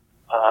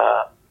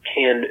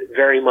can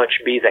very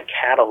much be the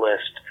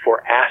catalyst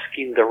for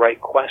asking the right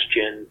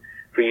question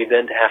for you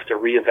then to have to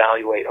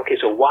reevaluate, okay,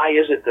 so why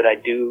is it that I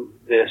do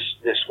this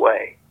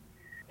way?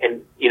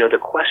 And, the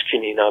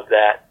questioning of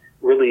that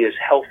really is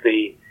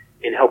healthy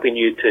in helping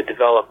you to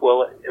develop,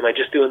 well, am I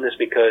just doing this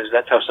because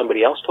that's how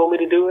somebody else told me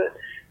to do it?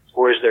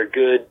 Or is there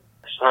good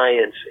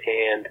science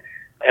and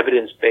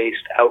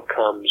evidence-based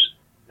outcomes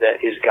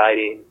that is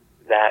guiding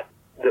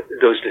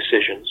those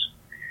decisions?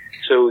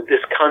 So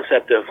this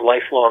concept of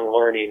lifelong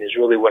learning is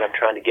really what I'm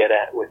trying to get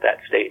at with that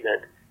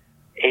statement.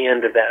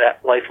 And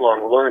that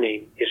lifelong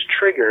learning is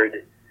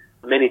triggered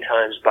many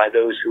times by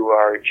those who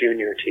are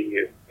junior to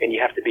you. And you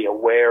have to be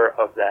aware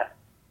of that.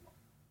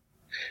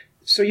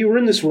 So you were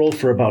in this role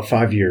for about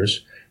 5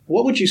 years.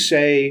 What would you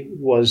say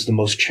was the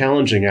most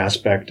challenging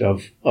aspect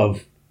of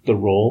the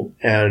role,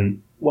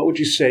 and what would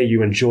you say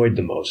you enjoyed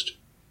the most?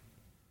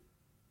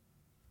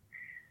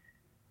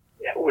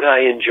 What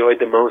I enjoyed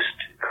the most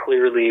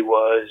clearly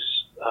was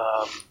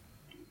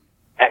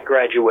at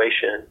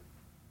graduation,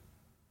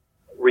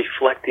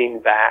 reflecting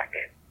back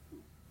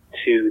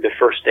to the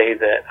first day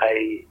that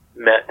I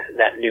met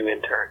that new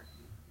intern,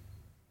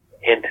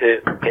 and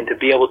to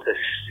be able to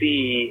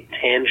see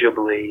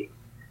tangibly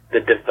the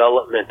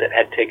development that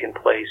had taken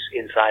place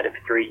inside of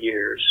 3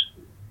 years,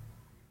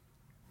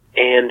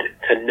 and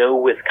to know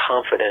with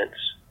confidence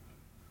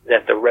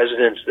that the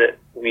residents that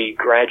we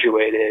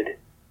graduated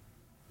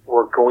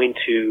were going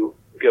to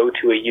go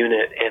to a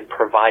unit and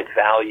provide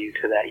value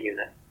to that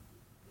unit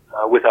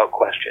without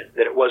question.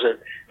 That it wasn't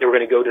they were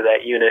going to go to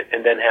that unit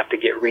and then have to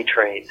get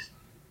retrained.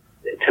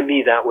 To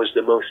me, that was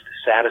the most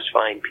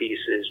satisfying piece,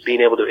 is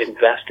being able to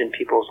invest in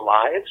people's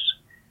lives,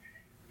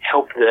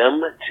 help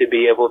them to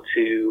be able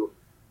to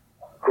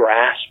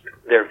grasp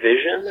their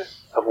vision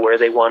of where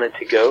they wanted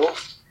to go,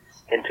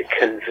 and to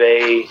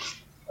convey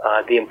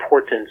the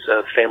importance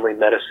of family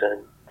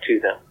medicine to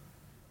them.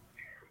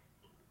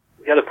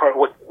 The other part,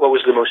 what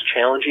was the most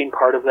challenging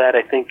part of that?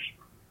 I think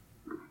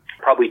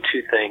probably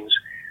two things.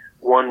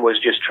 One was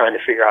just trying to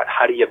figure out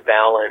how do you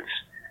balance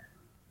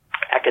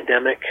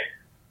academic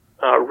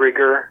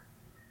rigor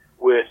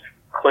with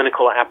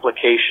clinical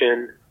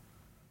application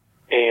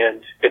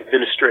and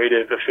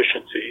administrative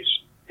efficiencies,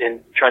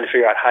 and trying to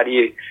figure out how do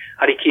you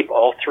keep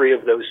all three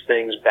of those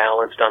things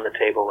balanced on the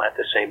table at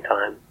the same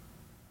time.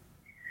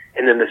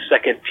 And then the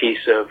second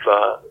piece of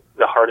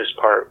the hardest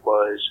part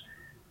was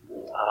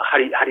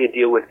how do you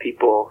deal with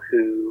people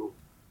who,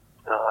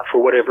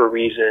 for whatever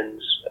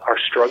reasons, are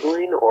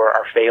struggling or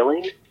are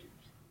failing,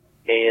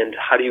 and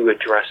how do you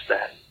address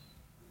that,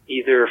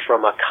 either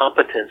from a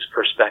competence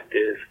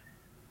perspective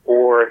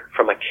or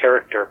from a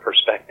character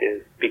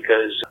perspective,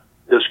 because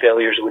those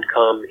failures would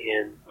come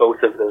in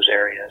both of those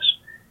areas.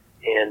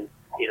 And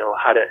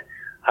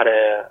how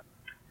to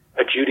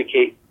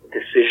adjudicate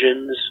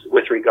decisions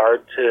with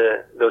regard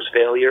to those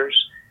failures,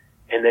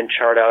 and then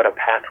chart out a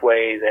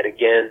pathway that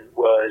again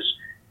was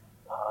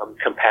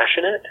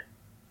compassionate,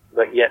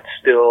 but yet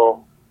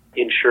still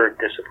ensured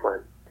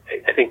discipline.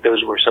 I think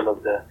those were some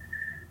of the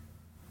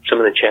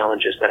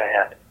challenges that I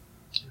had.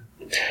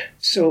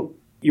 So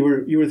you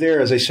were there,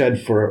 as I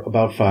said, for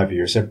about 5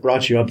 years. That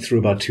brought you up through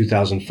about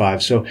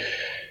 2005. So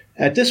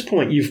at this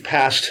point, you've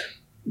passed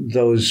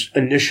those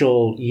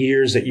initial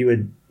years that you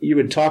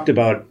had talked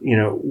about,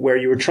 where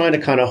you were trying to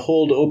kind of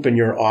hold open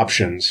your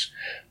options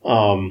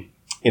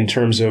in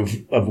terms of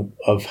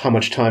how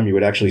much time you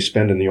would actually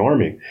spend in the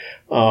Army.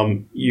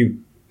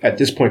 At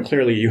this point,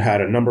 clearly you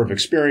had a number of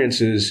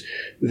experiences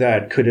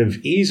that could have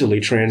easily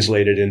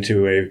translated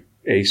into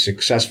a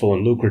successful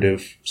and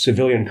lucrative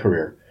civilian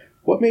career.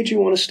 What made you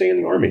want to stay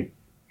in the Army?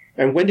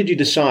 And when did you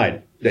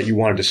decide that you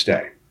wanted to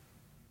stay?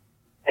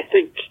 I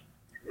think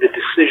the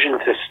decision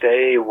to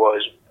stay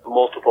was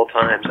multiple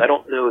times. I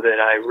don't know that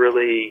I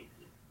really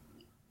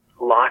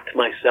locked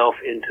myself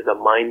into the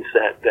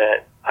mindset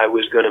that I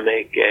was going to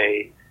make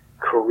a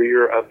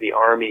career of the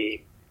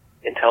Army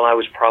until I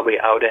was probably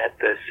out at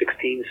the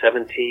 16,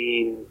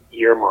 17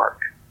 year mark.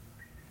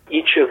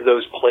 Each of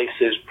those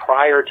places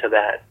prior to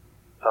that,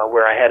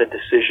 where I had a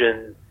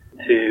decision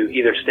to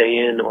either stay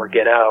in or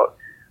get out,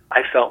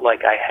 I felt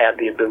like I had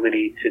the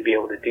ability to be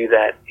able to do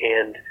that.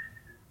 And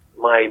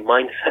my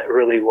mindset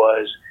really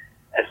was,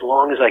 as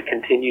long as I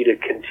continue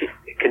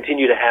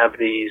to have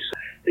these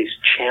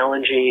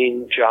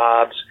challenging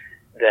jobs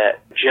that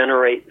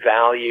generate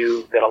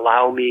value, that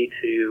allow me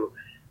to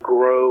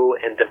grow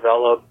and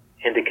develop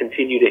and to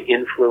continue to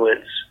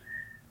influence,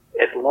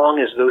 as long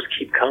as those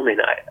keep coming,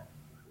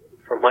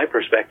 from my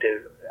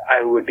perspective,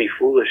 I would be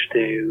foolish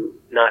to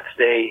not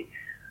stay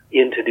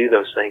in to do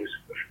those things.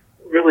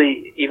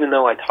 Really, even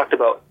though I talked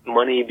about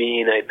money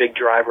being a big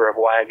driver of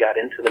why I got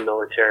into the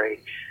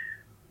military,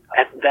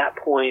 at that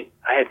point,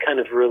 I had kind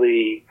of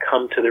really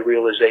come to the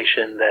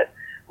realization that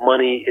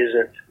money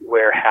isn't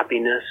where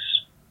happiness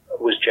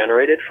was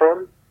generated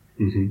from.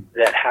 Mm-hmm.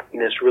 That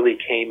happiness really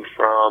came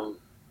from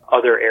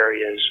other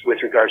areas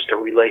with regards to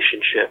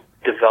relationship,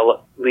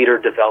 leader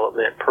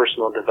development,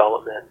 personal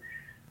development,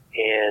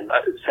 and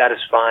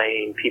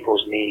satisfying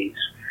people's needs.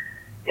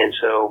 And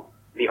so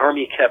the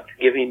Army kept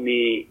giving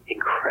me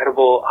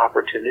incredible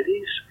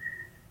opportunities,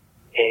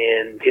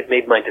 and it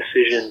made my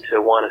decision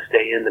to want to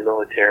stay in the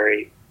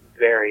military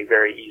very,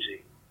 very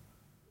easy.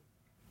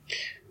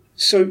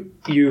 So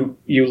you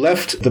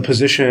left the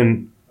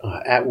position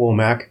at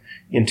Womack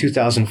in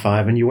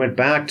 2005, and you went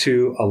back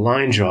to a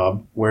line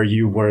job where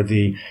you were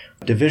the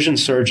division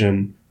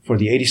surgeon for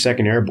the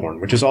 82nd Airborne,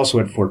 which is also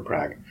at Fort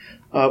Bragg.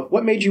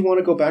 What made you want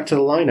to go back to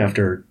the line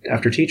after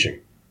teaching?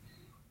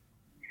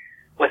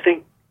 Well, I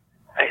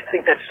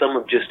think that's some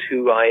of just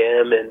who I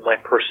am, and my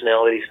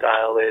personality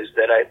style is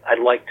that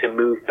I like to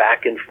move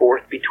back and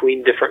forth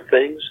between different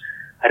things.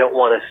 I don't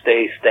want to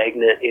stay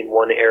stagnant in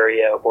one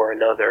area or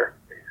another.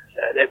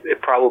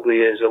 It probably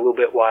is a little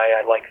bit why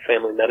I like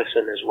family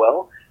medicine as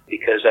well,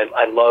 because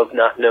I love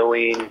not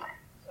knowing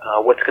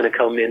what's going to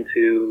come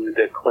into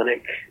the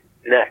clinic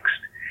next.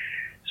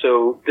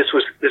 So this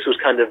was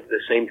kind of the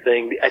same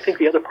thing. I think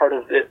the other part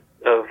of it,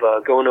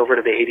 of going over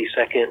to the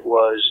 82nd,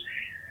 was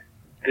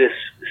this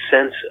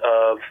sense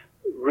of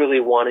really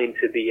wanting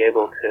to be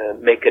able to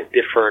make a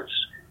difference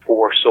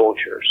for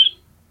soldiers.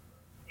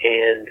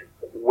 And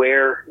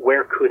where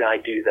could I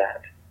do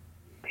that?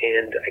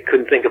 And I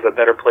couldn't think of a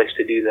better place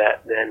to do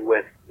that than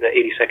with the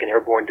 82nd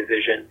Airborne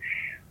Division.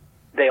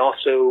 They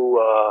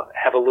also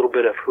have a little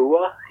bit of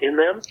hua in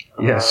them.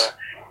 Yes.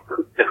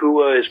 The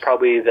hua is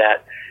probably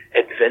that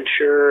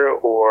adventure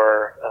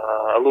or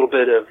a little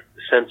bit of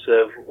sense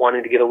of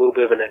wanting to get a little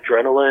bit of an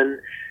adrenaline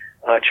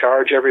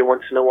charge every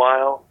once in a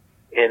while.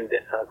 And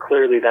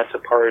clearly that's a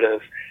part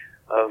of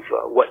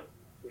what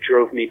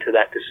drove me to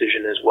that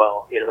decision as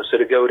well. So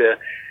to go to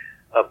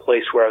a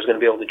place where I was going to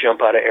be able to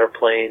jump out of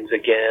airplanes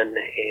again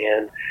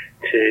and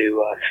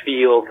to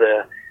feel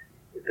the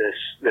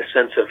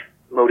sense of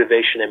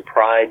motivation and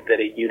pride that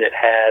a unit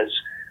has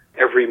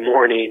every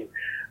morning,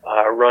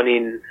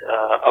 running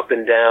up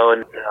and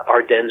down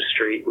Ardennes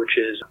Street, which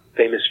is a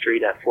famous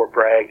street at Fort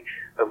Bragg,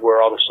 of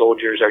where all the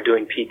soldiers are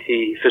doing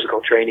PT,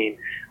 physical training,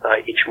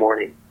 each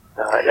morning.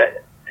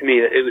 To me,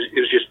 it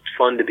was just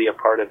fun to be a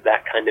part of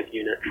that kind of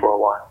unit for a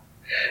while.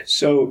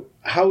 So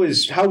how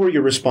were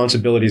your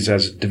responsibilities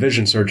as a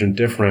division surgeon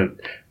different,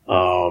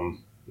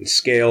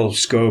 scale,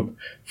 scope,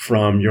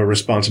 from your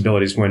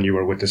responsibilities when you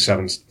were with the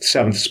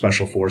 7th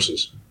Special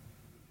Forces?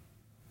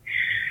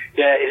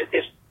 Yeah,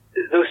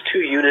 those two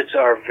units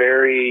are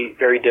very,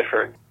 very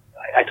different.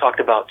 I talked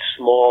about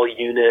small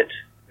unit,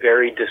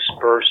 very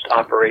dispersed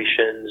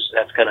operations.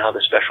 That's kind of how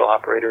the special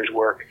operators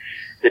work.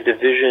 The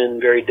division,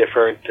 very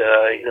different.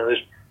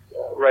 There's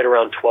right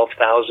around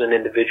 12,000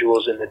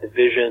 individuals in the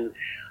division.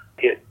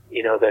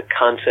 The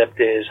concept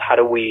is how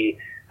do we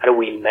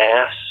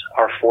mass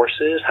our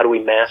forces? How do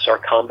we mass our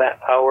combat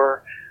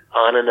power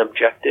on an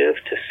objective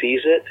to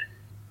seize it?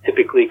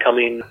 Typically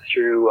coming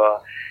through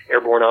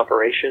airborne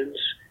operations,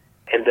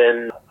 and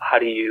then how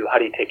do you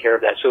take care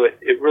of that? So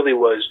it really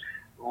was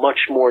much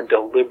more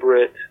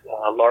deliberate,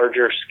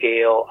 larger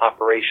scale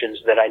operations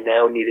that I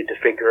now needed to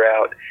figure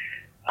out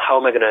how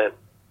am I going to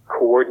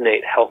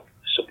coordinate health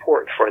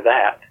support for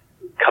that.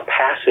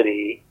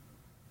 Capacity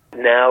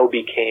now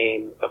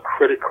became a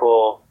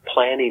critical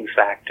planning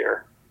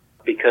factor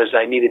because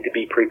I needed to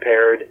be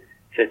prepared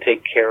to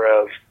take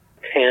care of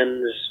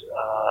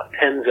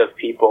tens of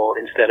people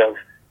instead of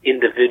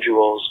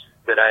individuals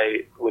that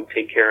I would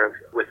take care of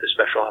with the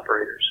special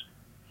operators.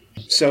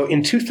 So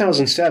in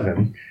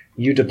 2007,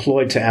 you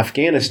deployed to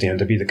Afghanistan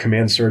to be the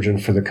command surgeon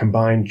for the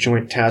Combined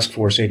Joint Task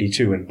Force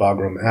 82 in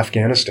Bagram,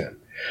 Afghanistan.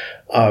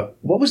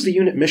 What was the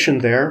unit mission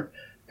there?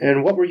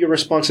 And what were your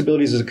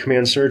responsibilities as a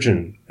command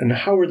surgeon? And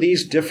how are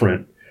these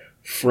different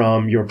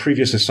from your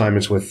previous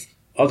assignments with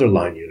other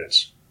line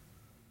units?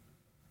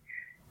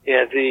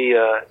 Yeah,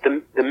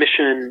 the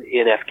mission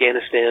in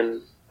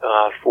Afghanistan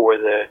for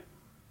the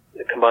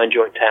Combined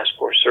Joint Task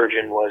Force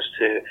surgeon was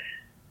to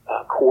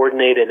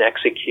coordinate and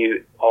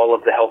execute all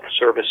of the health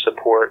service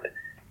support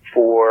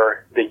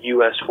for the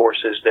U.S.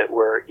 forces that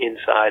were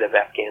inside of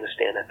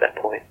Afghanistan at that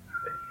point.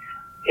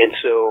 And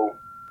so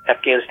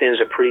Afghanistan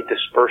is a pretty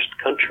dispersed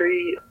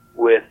country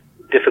with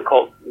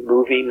difficult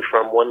moving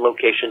from one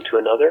location to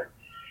another.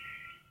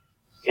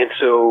 And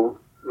so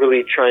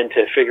really trying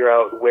to figure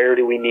out where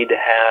do we need to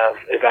have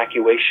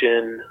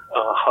evacuation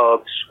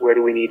hubs, where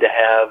do we need to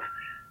have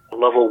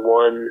level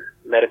 1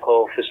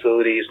 medical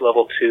facilities,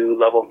 level 2,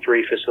 level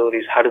 3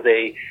 facilities, how do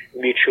they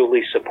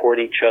mutually support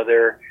each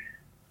other,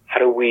 how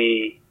do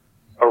we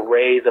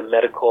array the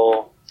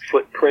medical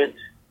footprint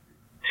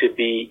to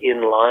be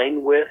in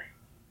line with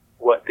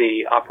what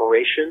the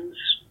operations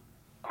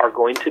are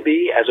going to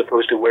be, as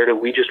opposed to where do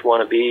we just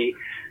want to be.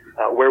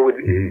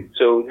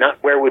 So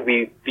not where would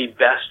we be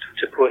best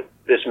to put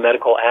this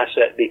medical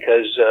asset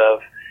because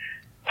of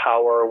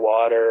power,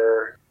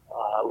 water,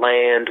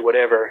 land,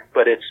 whatever,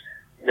 but it's,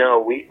 no,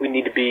 we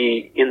need to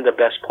be in the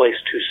best place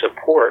to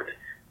support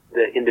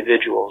the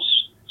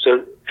individuals.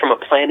 So from a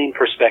planning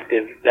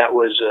perspective, that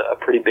was a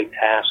pretty big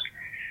task.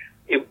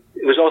 It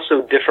was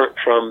also different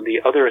from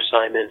the other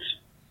assignments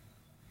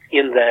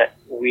in that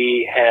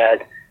we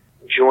had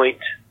joint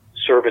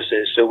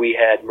services. So we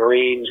had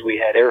Marines, we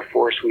had Air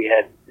Force, we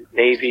had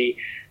Navy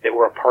that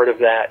were a part of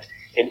that.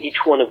 And each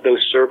one of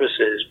those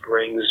services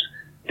brings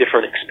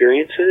different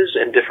experiences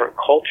and different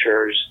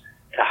cultures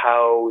to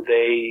how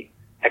they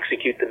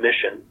execute the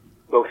mission,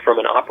 both from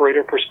an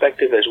operator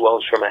perspective as well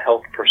as from a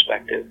health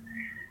perspective.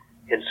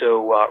 And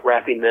so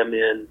wrapping them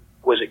in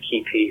was a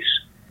key piece.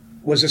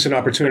 Was this an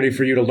opportunity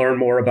for you to learn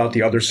more about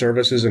the other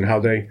services and how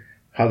they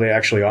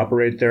actually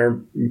operate their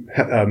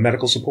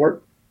medical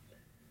support?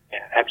 Yeah,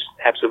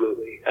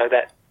 absolutely.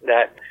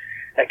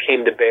 That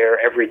came to bear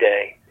every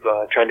day,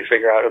 trying to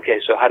figure out, okay,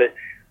 so how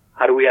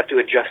do we have to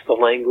adjust the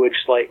language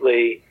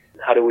slightly?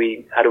 How do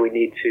we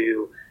need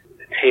to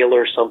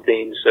tailor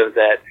something so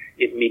that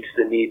it meets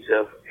the needs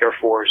of Air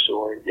Force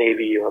or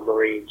Navy or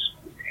Marines?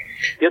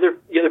 The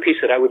other piece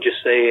that I would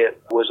just say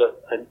was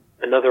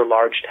another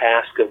large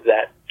task of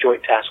that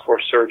Joint Task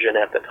Force surgeon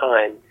at the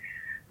time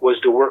was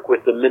to work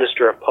with the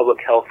Minister of Public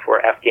Health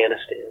for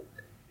Afghanistan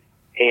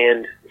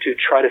and to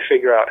try to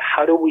figure out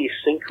how do we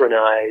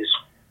synchronize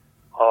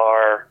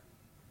our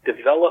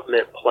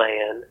development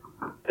plan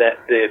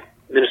that the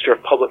Minister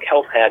of Public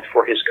Health had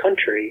for his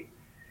country,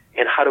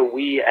 and how do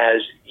we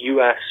as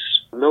U.S.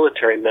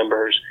 military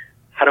members,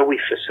 how do we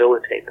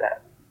facilitate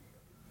that?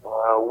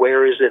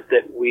 Where is it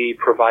that we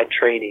provide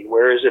training?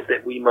 Where is it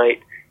that we might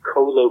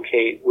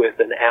co-locate with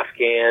an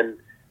Afghan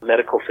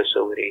medical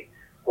facility?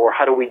 Or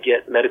how do we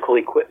get medical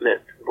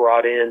equipment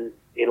brought in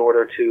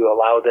order to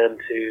allow them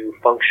to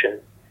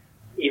function?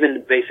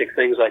 Even basic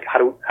things like how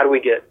do we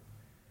get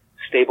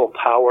stable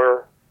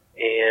power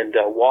and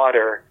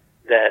water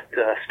that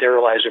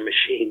sterilizer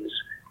machines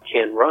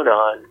can run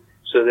on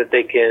so that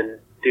they can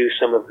do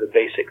some of the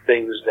basic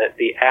things that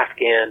the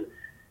Afghan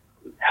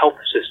health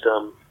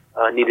system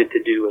needed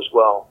to do as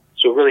well.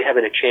 So really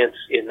having a chance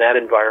in that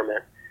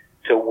environment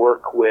to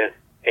work with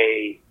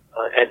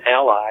an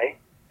ally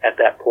at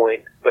that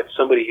point, but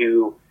somebody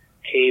who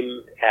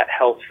came at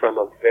health from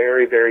a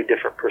very, very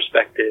different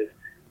perspective,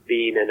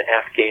 being an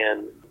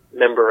Afghan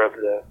member of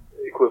the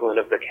equivalent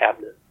of the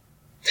cabinet.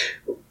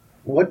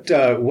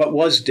 What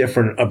was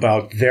different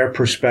about their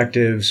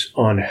perspectives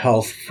on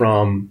health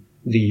from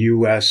the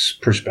U.S.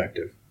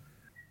 perspective?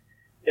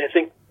 I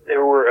think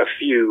there were a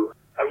few.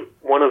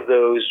 One of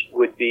those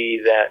would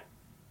be that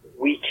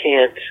we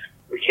can't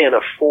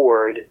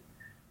afford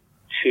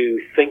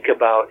to think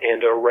about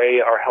and array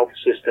our health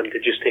system to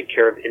just take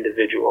care of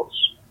individuals.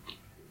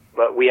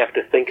 But we have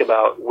to think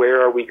about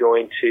where are we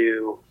going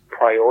to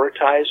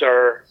prioritize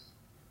our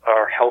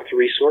health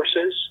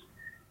resources.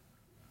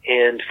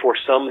 And for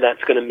some,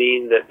 that's going to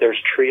mean that there's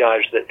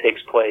triage that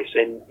takes place,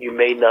 and you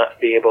may not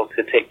be able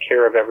to take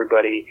care of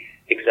everybody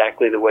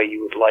exactly the way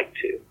you would like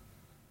to.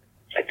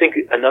 I think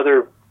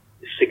another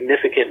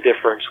significant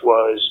difference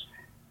was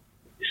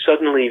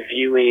suddenly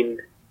viewing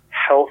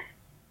health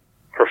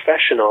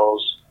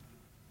professionals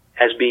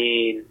as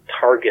being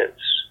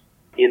targets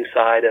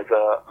inside of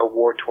a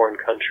war-torn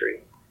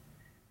country.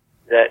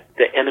 That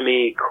the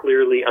enemy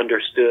clearly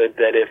understood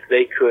that if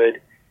they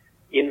could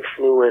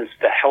influence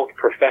the health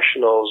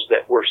professionals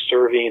that were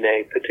serving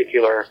a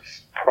particular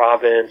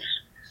province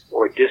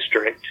or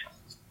district,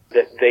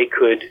 that they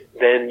could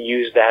then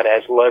use that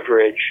as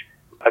leverage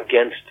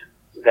against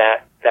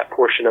that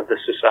portion of the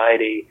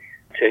society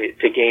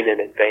to gain an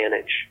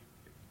advantage.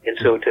 And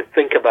so to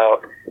think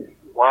about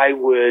why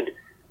would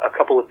a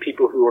couple of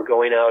people who are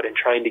going out and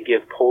trying to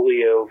give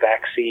polio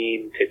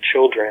vaccine to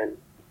children,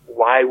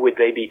 why would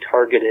they be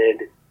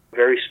targeted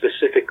very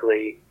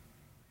specifically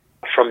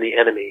from the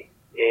enemy?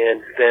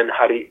 And then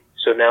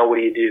now what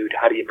do you do?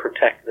 How do you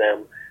protect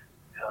them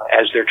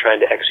as they're trying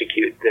to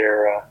execute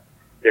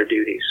their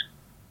duties?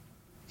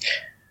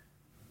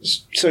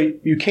 So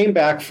you came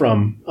back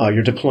from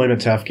your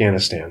deployment to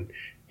Afghanistan,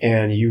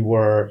 and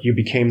you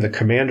became the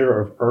commander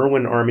of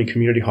Irwin Army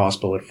Community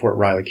Hospital at Fort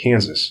Riley,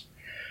 Kansas.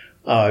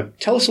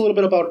 Tell us a little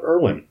bit about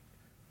Irwin.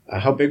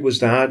 How big was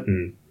that,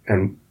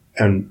 and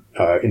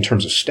in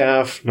terms of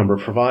staff, number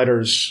of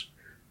providers,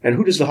 and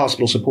who does the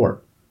hospital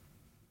support?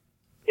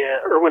 Yeah,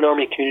 Irwin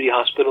Army Community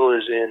Hospital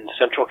is in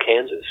central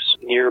Kansas,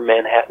 near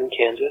Manhattan,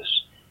 Kansas.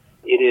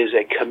 It is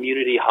a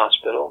community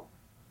hospital.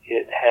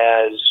 It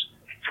has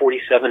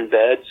 47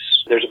 beds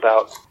There's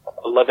about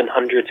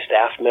 1,100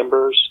 staff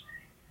members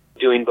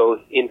doing both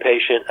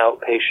inpatient,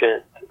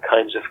 outpatient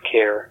kinds of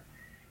care.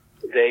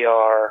 They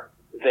are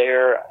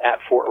there at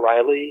Fort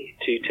Riley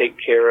to take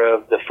care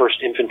of the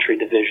 1st Infantry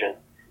Division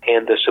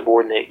and the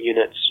subordinate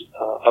units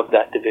of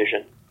that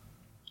division.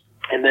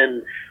 And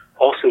then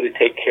also to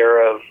take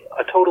care of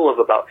a total of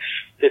about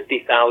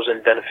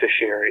 50,000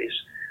 beneficiaries,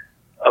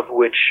 of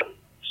which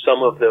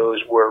some of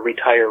those were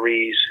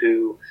retirees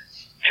who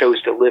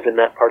chose to live in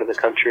that part of the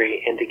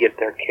country and to get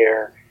their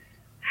care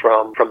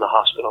from the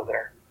hospital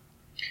there.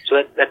 So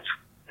I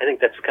think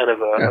that's kind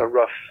of a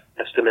rough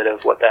estimate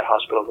of what that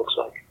hospital looks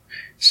like.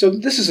 So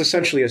this is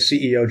essentially a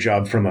CEO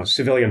job from a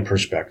civilian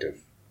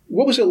perspective.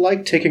 What was it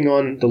like taking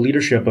on the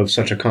leadership of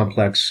such a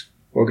complex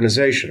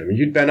organization? I mean,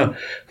 you'd been a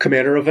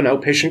commander of an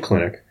outpatient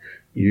clinic.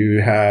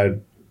 You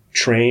had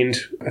trained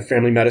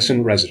family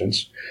medicine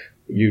residents.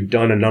 You'd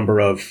done a number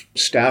of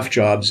staff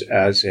jobs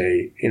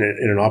in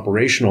an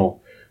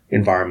operational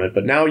environment.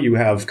 But now you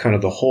have kind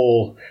of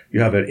you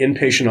have an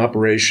inpatient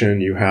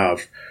operation, you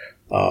have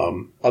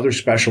other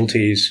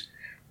specialties.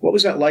 What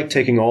was that like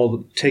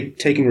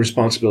taking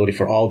responsibility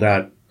for all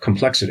that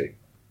complexity?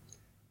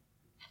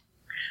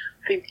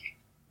 I think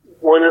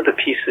one of the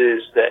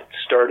pieces that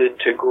started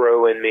to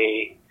grow in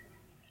me,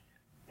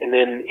 and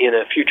then in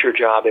a future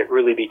job it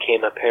really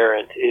became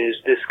apparent, is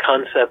this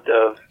concept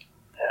of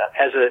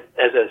as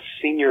a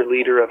senior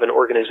leader of an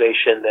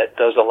organization that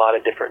does a lot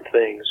of different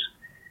things,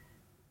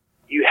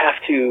 you have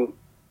to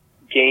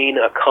gain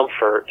a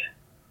comfort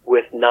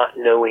with not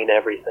knowing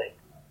everything.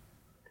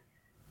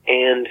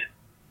 And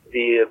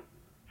the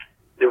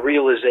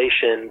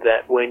realization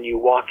that when you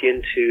walk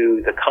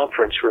into the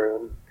conference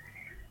room,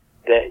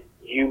 that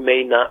you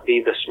may not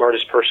be the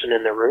smartest person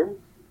in the room,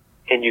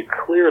 and you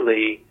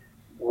clearly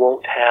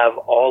won't have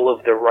all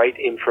of the right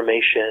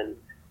information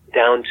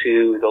down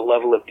to the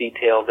level of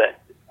detail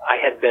that I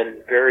had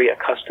been very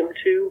accustomed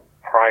to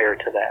prior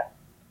to that.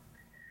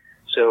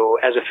 So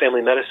as a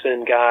family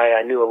medicine guy,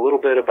 I knew a little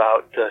bit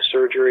about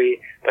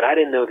surgery, but I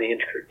didn't know the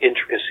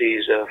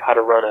intricacies of how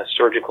to run a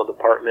surgical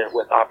department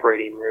with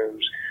operating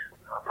rooms,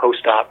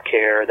 post-op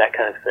care, that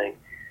kind of thing.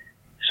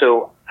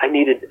 So I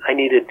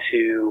needed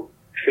to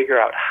figure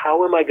out,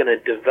 how am I going to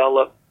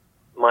develop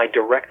my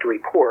direct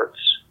reports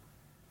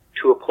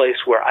to a place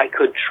where I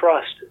could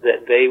trust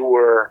that they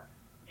were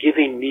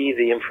giving me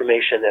the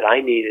information that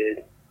I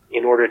needed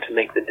in order to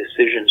make the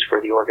decisions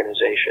for the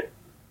organization.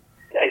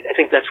 I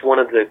think that's one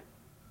of the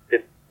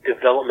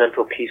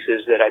developmental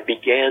pieces that I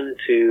began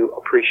to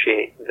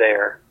appreciate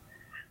there.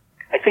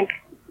 I think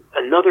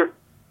another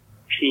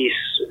piece,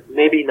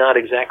 maybe not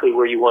exactly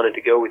where you wanted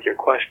to go with your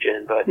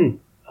question, but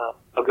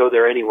I'll go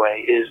there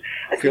anyway, is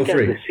I think as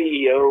the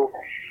CEO,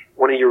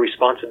 one of your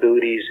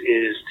responsibilities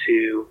is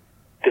to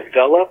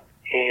develop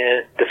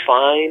and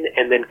define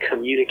and then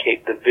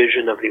communicate the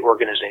vision of the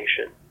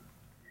organization.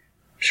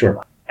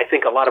 Sure. I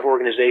think a lot of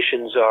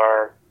organizations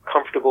are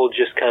comfortable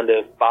just kind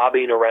of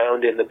bobbing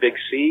around in the big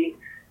sea,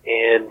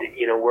 and,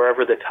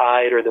 wherever the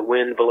tide or the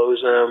wind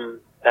blows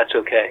them, that's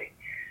okay.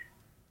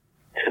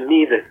 To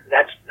me,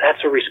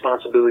 that's a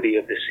responsibility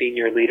of the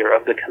senior leader,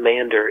 of the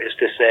commander, is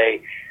to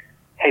say,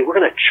 hey, we're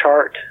going to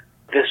chart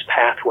this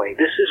pathway.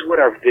 This is what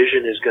our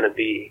vision is going to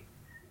be.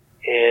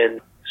 And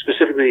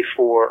specifically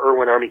for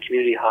Irwin Army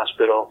Community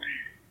Hospital,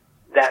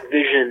 that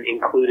vision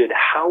included,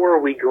 how are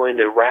we going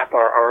to wrap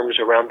our arms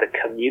around the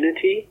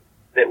community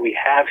that we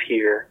have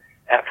here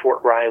at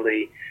Fort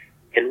Riley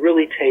and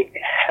really take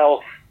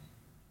health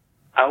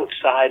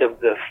outside of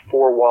the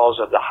four walls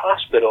of the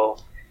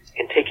hospital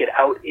and take it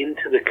out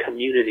into the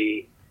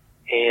community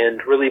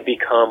and really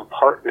become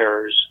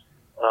partners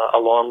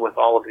along with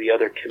all of the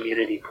other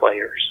community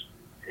players.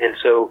 And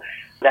so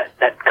that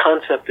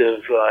concept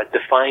of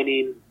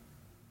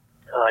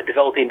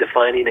developing,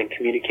 defining, and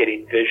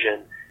communicating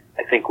vision,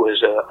 I think,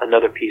 was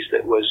another piece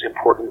that was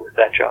important with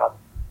that job.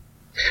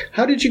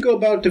 How did you go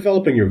about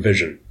developing your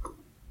vision?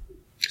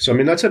 So, I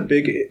mean, that's a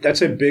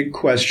big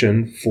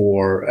question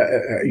for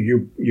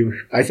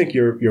you. I think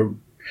you're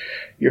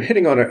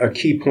hitting on a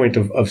key point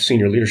of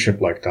senior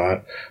leadership like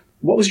that.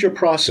 What was your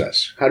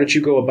process? How did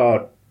you go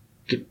about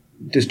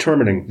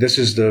determining this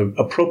is the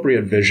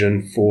appropriate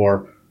vision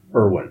for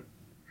Irwin?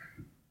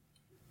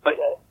 I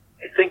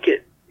think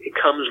it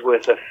comes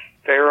with a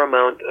fair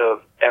amount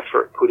of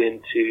effort put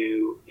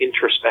into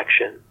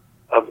introspection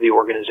of the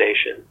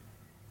organization.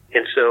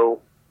 And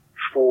so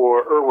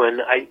for Irwin,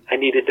 I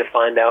needed to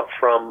find out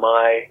from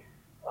my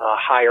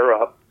higher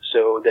up,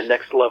 so the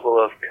next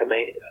level of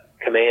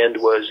command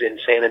was in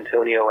San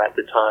Antonio at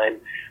the time.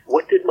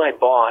 What did my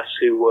boss,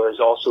 who was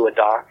also a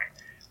doc,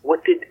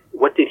 what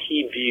did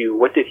he view?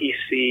 What did he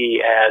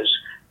see as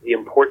the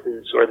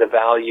importance or the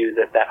value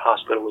that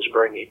hospital was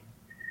bringing?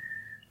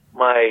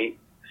 My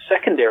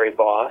secondary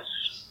boss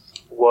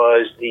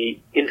was the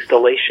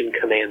installation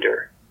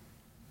commander,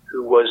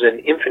 who was an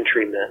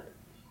infantryman,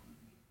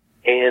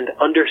 and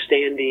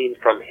understanding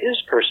from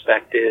his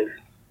perspective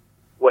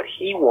what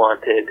he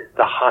wanted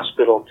the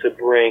hospital to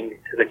bring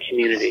to the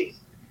community.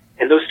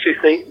 And those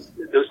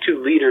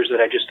two leaders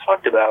that I just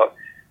talked about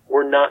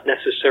were not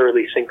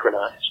necessarily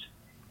synchronized.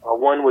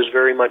 One was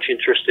very much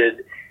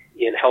interested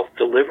in health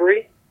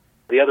delivery.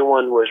 The other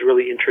one was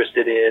really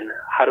interested in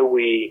how do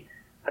we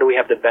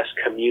have the best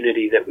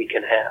community that we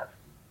can have.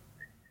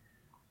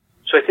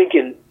 So I think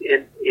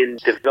in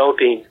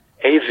developing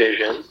a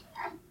vision,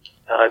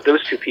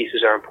 those two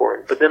pieces are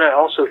important. But then I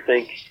also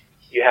think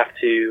you have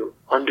to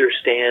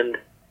understand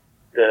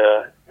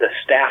the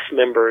staff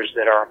members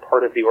that are a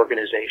part of the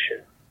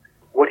organization.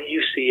 What do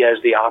you see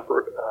as the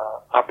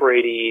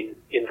operating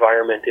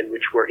environment in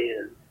which we're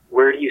in?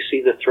 Where do you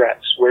see the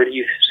threats? Where do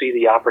you see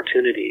the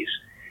opportunities?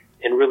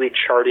 And really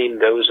charting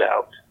those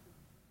out.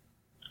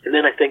 And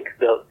then I think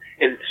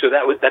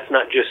that's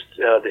not just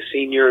the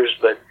seniors,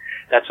 but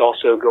that's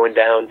also going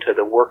down to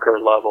the worker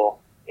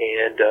level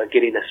and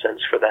getting a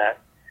sense for that.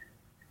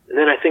 And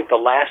then I think the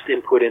last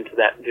input into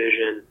that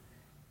vision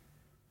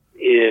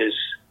is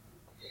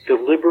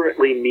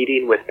deliberately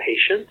meeting with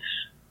patients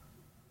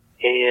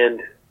and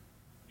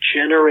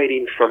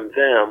generating from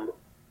them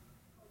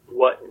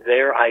what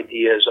their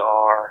ideas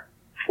are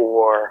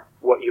for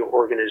what your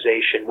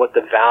organization, what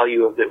the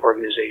value of the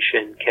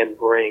organization can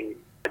bring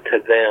to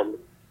them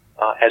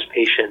as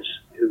patients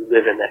who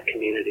live in that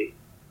community.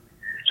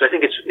 So I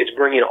think it's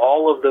bringing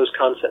all of those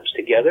concepts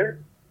together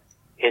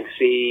and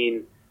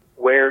seeing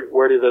where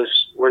do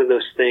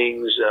those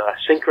things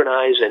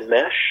synchronize and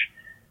mesh,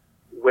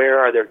 where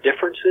are there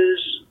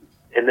differences,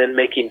 and then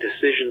making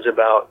decisions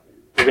about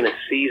we're going to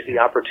seize the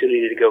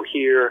opportunity to go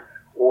here,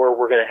 or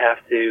we're going to have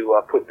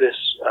to put this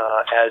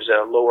as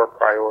a lower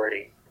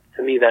priority.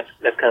 To me, that's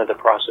kind of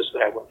the process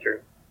that I went through.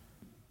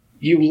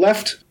 You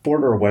left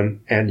Fort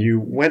Irwin and you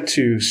went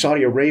to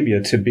Saudi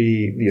Arabia to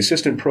be the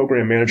Assistant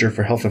Program Manager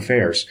for Health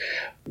Affairs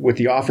with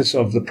the Office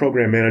of the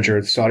Program Manager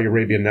at the Saudi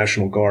Arabian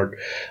National Guard.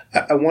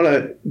 I want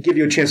to give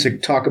you a chance to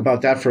talk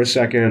about that for a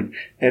second,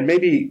 and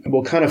maybe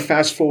we'll kind of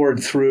fast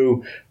forward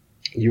through.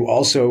 You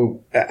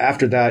also,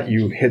 after that,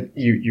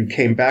 you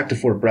came back to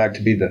Fort Bragg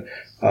to be the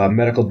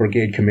Medical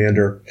Brigade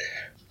Commander.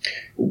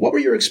 What were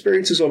your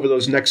experiences over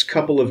those next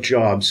couple of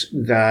jobs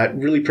that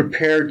really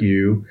prepared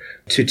you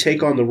to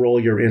take on the role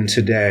you're in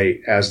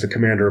today as the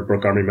commander of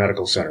Brooke Army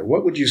Medical Center?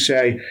 What would you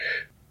say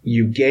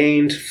you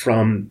gained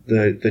from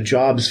the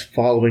jobs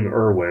following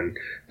Irwin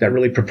that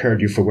really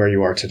prepared you for where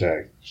you are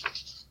today?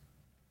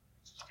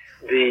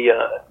 The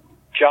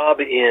job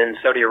in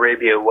Saudi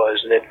Arabia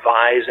was an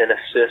advise and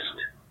assist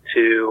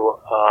to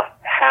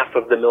half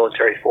of the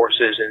military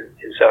forces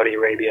in Saudi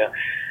Arabia,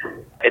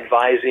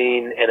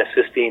 advising and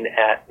assisting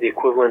at the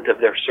equivalent of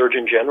their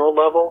Surgeon General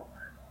level,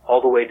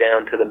 all the way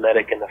down to the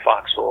medic in the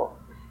foxhole.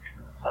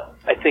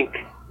 I think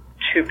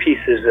two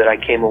pieces that I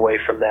came away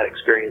from that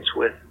experience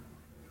with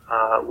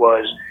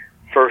was,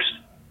 first,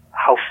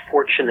 how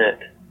fortunate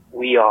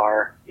we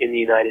are in the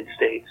United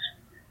States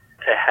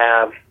to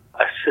have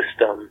a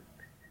system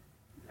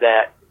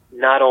that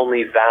not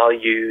only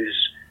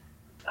values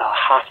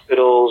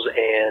hospitals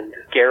and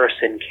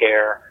garrison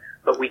care,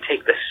 but we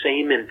take the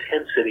same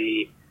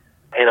intensity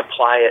and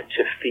apply it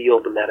to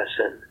field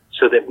medicine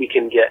so that we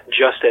can get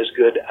just as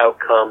good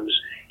outcomes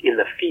in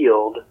the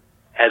field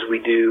as we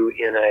do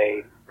in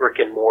a brick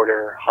and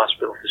mortar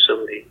hospital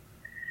facility.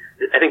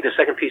 I think the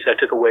second piece I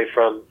took away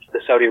from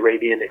the Saudi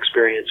Arabian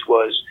experience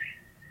was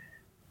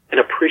an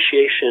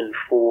appreciation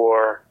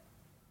for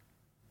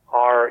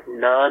our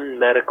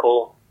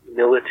non-medical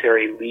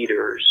military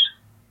leaders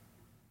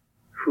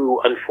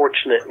who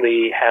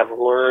unfortunately have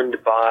learned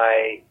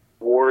by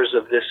wars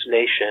of this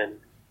nation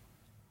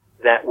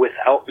that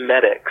without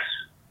medics,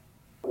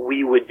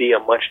 we would be a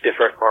much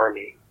different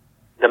army.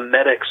 The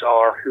medics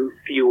are who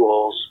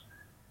fuels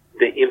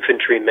the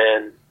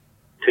infantrymen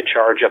to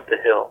charge up the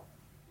hill,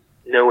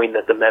 knowing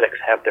that the medics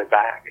have their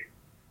back.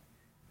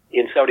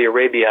 In Saudi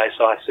Arabia, I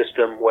saw a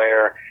system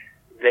where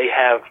they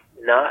have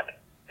not,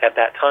 at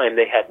that time,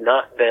 they had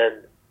not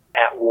been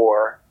at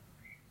war,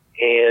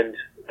 and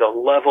the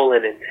level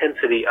and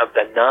intensity of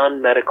the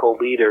non-medical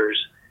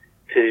leaders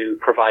to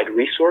provide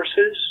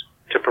resources,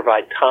 to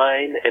provide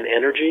time and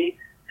energy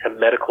to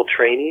medical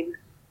training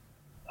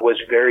was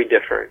very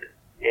different.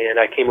 And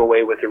I came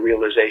away with the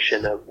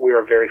realization of we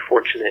are very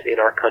fortunate in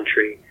our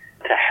country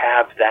to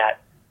have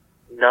that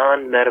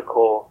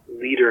non-medical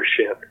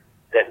leadership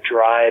that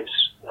drives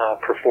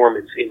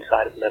performance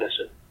inside of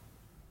medicine.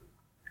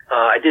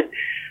 I did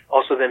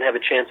also then have a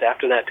chance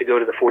after that to go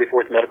to the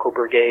 44th Medical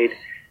Brigade.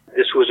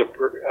 This was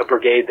a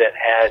brigade that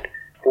had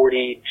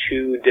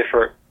 42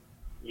 different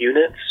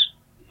units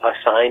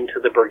assigned to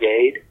the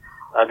brigade.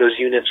 Those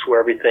units were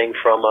everything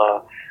from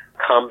a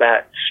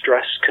combat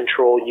stress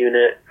control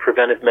unit,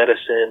 preventive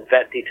medicine,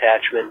 vet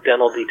detachment,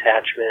 dental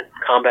detachment,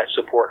 combat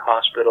support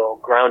hospital,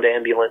 ground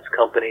ambulance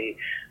company,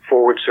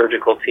 forward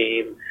surgical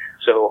team.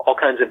 So all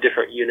kinds of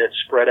different units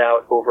spread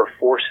out over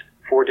four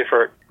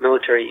different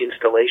military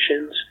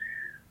installations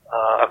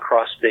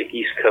across the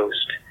East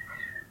Coast.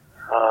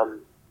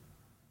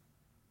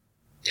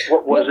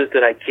 What was it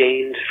that I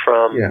gained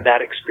from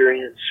that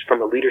experience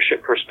from a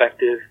leadership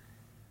perspective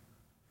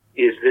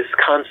is this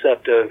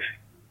concept of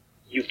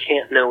you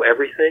can't know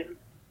everything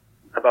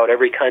about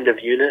every kind of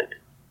unit,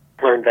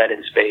 learned that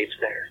in spades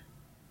there,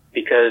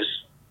 because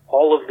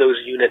all of those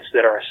units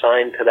that are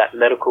assigned to that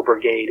medical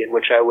brigade in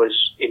which I was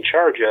in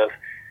charge of,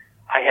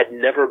 I had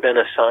never been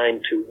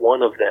assigned to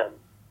one of them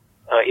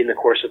in the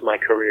course of my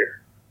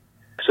career.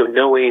 So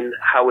knowing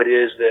how it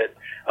is that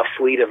a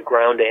fleet of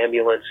ground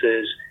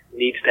ambulances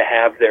needs to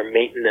have their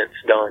maintenance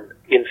done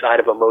inside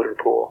of a motor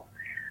pool,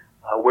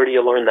 where do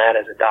you learn that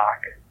as a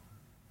doc?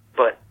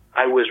 But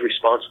I was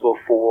responsible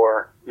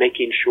for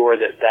making sure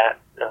that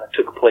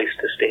took place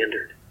to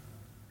standard.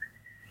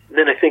 And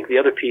then I think the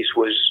other piece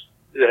was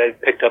that I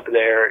picked up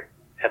there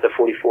at the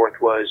 44th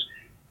was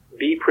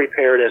be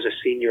prepared as a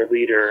senior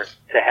leader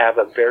to have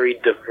a very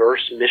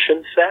diverse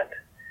mission set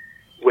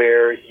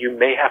where you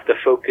may have to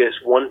focus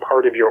one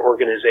part of your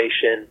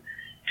organization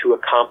to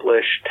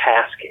accomplish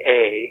task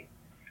A,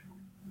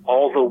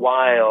 all the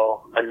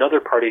while another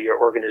part of your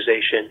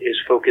organization is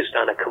focused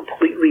on a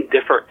completely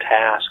different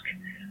task,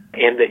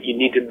 and that you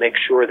need to make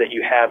sure that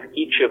you have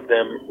each of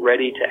them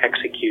ready to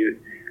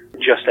execute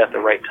just at the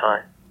right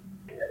time.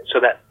 So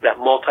that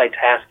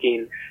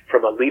multitasking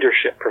from a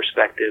leadership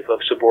perspective of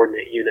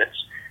subordinate units,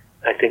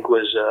 I think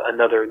was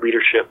another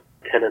leadership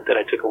tenet that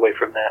I took away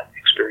from that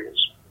experience.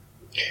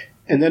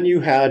 And then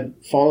you had,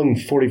 following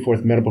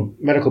 44th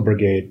Medical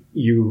Brigade,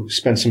 you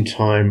spent some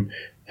time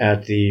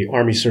at the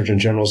Army Surgeon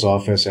General's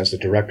office as the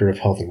Director of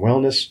Health and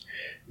Wellness.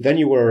 Then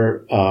you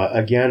were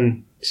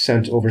again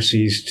sent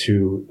overseas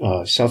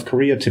to South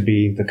Korea to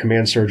be the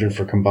command surgeon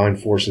for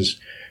Combined Forces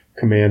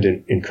Command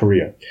in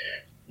Korea.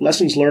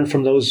 Lessons learned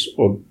from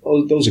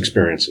those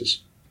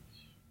experiences?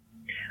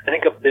 I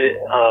think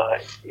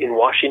in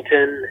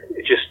Washington,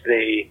 just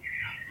the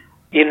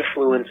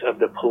influence of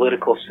the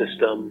political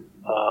system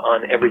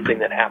on everything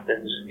that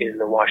happens in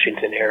the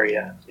Washington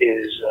area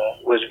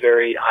was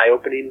very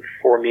eye-opening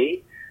for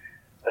me,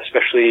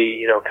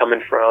 especially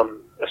coming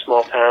from a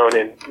small town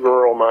in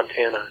rural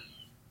Montana.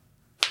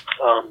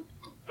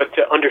 But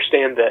to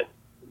understand that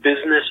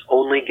business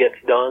only gets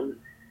done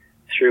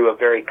through a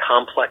very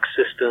complex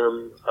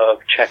system of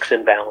checks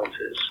and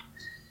balances.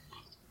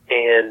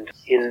 And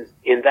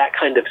in that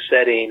kind of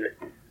setting,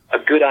 a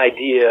good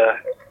idea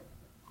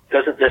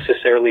doesn't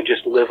necessarily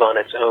just live on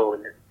its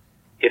own.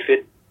 If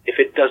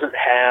it doesn't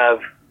have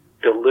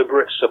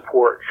deliberate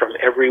support from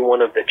every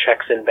one of the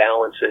checks and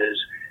balances,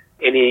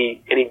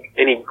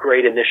 any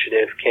great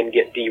initiative can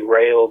get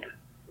derailed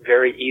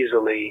very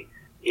easily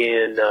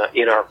in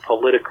our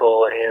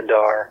political and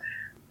our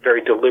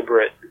very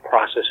deliberate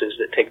processes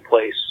that take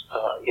place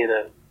in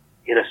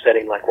a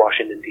setting like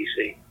Washington,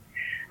 D.C.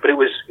 But it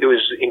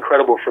was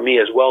incredible for me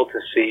as well to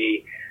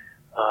see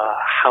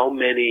how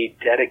many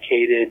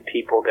dedicated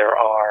people there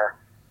are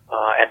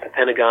at the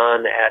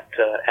Pentagon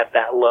at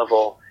that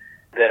level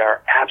that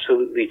are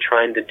absolutely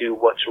trying to do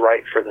what's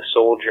right for the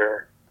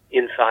soldier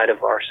inside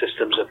of our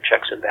systems of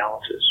checks and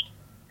balances.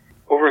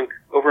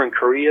 Over in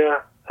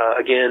Korea,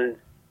 again,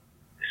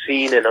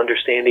 seeing and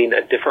understanding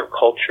a different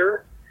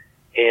culture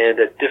and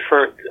a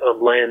different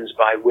lens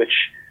by which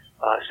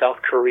South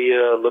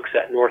Korea looks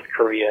at North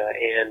Korea,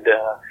 and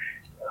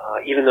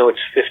even though it's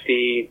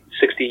 50,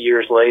 60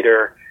 years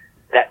later,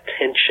 that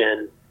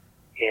tension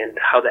and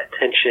how that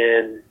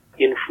tension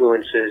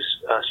influences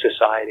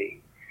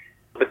society.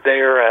 But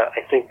there,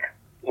 I think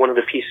one of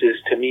the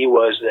pieces to me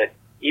was that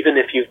even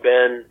if you've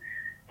been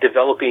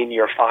developing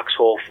your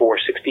foxhole for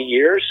 60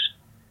 years,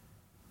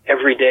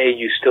 every day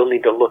you still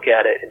need to look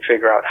at it and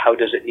figure out how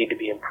does it need to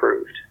be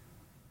improved.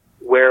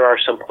 Where are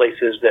some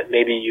places that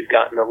maybe you've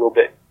gotten a little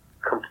bit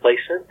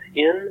complacent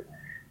in,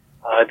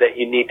 that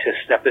you need to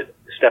step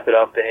it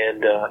up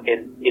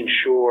and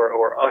ensure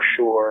or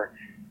assure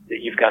that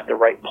you've got the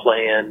right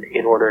plan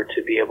in order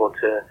to be able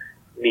to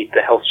meet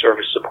the health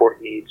service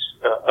support needs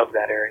of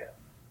that area.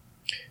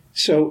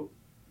 So,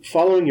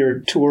 following your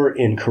tour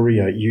in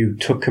Korea, you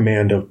took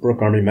command of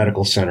Brooke Army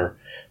Medical Center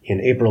in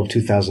April of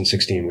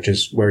 2016, which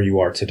is where you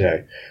are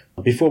today.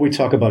 Before we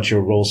talk about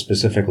your role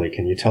specifically,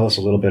 can you tell us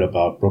a little bit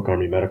about Brooke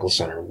Army Medical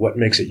Center? What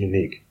makes it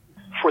unique?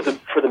 For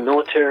the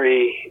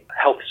military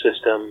health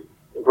system,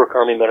 Brooke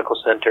Army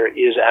Medical Center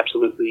is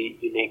absolutely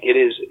unique. It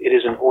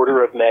is an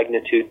order of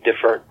magnitude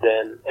different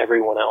than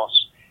everyone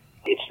else.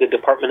 It's the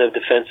Department of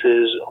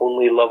Defense's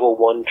only Level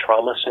 1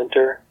 trauma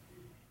center.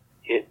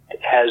 It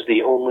has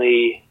the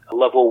only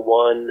Level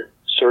 1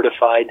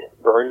 certified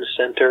burn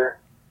center.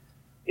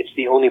 It's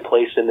the only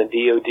place in the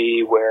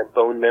DoD where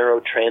bone marrow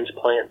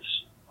transplants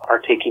are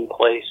taking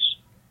place.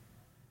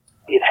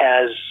 It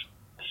has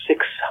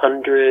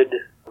 600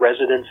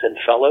 residents and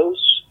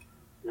fellows,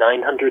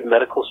 900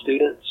 medical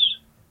students,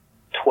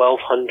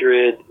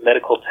 1,200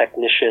 medical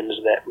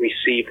technicians that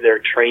receive their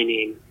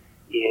training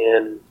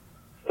in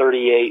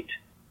 38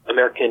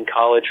 American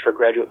College for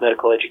Graduate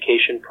Medical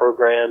Education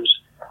programs,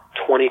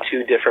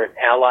 22 different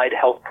allied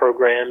health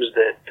programs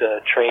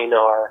that train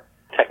our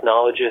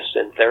technologists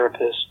and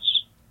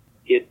therapists.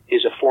 It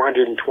is a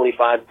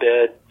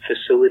 425-bed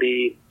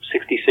facility,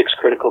 66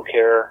 critical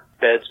care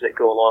beds that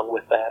go along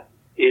with that.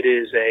 It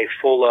is a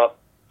full-up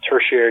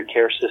tertiary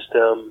care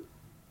system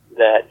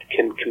that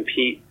can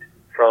compete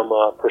from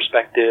a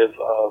perspective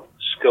of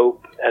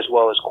scope as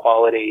well as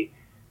quality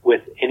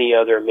with any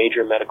other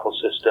major medical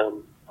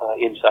system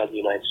inside the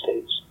United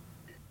States.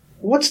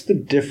 What's the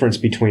difference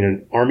between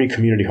an Army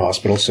community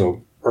hospital,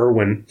 so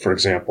Irwin, for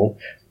example,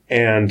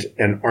 and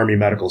an Army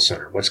medical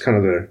center? What's kind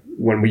of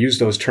when we use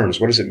those terms,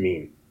 what does it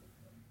mean?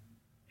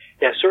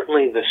 Yeah,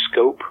 certainly the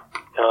scope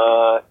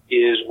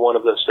is one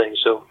of those things.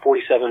 So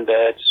 47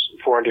 beds,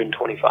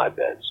 425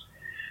 beds.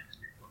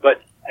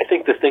 But I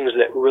think the things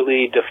that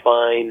really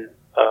define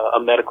a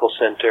medical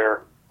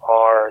center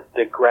are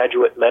the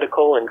graduate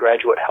medical and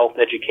graduate health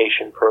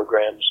education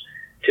programs.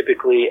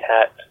 Typically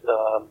at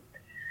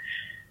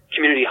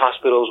community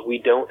hospitals, we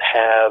don't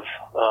have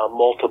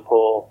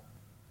multiple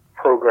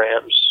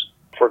programs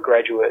for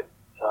graduate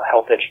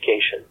health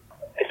education.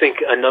 I think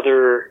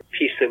another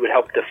piece that would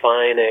help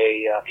define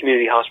a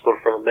community hospital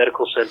from a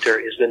medical center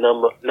is the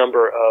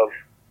number of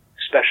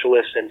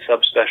specialists and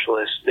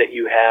subspecialists that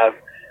you have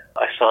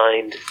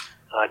assigned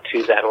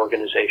to that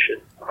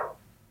organization.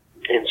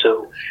 And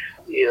so,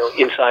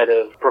 inside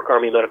of Brooke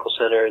Army Medical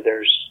Center,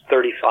 there's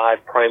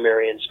 35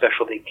 primary and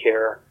specialty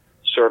care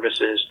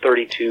services,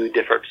 32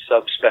 different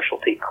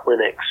subspecialty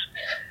clinics.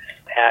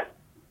 At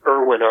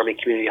Irwin Army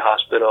Community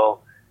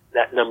Hospital,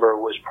 that number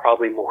was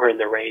probably more in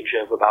the range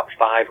of about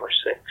 5 or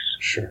 6.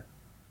 Sure.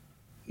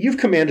 You've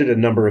commanded a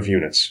number of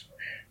units.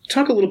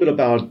 Talk a little bit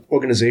about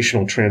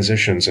organizational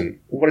transitions and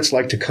what it's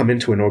like to come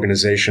into an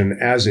organization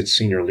as its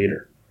senior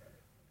leader.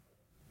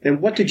 And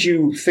what did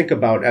you think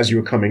about as you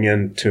were coming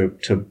in to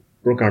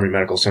Brooke Army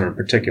Medical Center in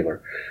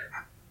particular?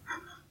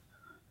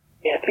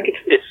 Yeah, I think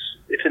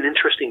it's an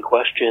interesting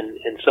question,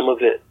 and some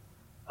of it,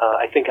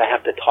 I think I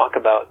have to talk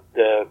about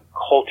the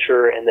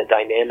culture and the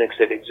dynamics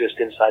that exist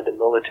inside the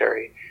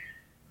military.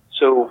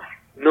 So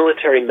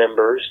military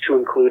members, to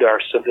include our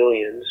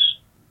civilians,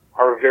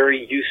 are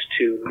very used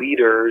to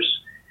leaders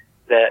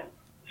that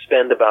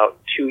spend about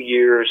 2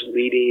 years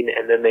leading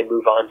and then they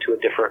move on to a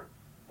different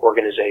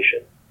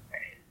organization.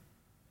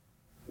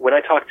 When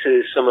I talk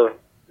to some of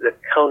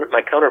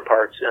my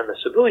counterparts in the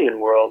civilian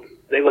world,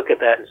 they look at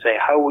that and say,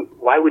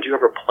 why would you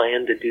ever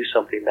plan to do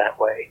something that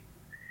way?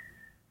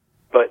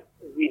 But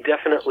we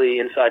definitely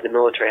inside the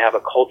military have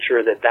a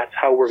culture that's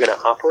how we're going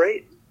to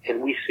operate,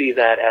 and we see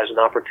that as an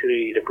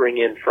opportunity to bring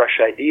in fresh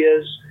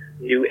ideas,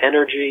 new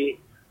energy,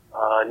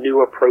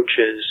 new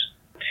approaches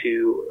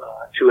to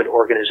an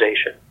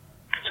organization.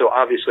 So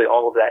obviously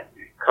all of that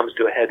comes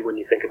to a head when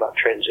you think about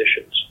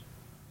transitions.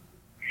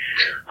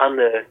 On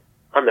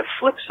the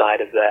flip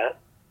side of that,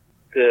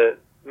 the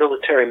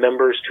military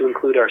members, to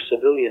include our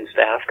civilian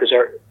staff, because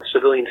our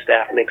civilian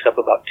staff makes up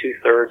about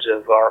 2/3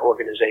 of our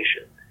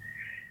organization,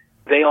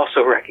 they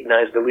also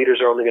recognize the leaders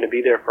are only going to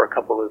be there for a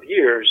couple of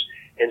years,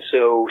 and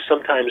so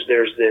sometimes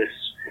there's this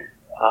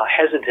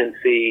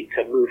hesitancy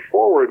to move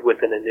forward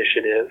with an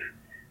initiative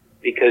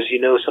because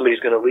somebody's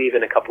going to leave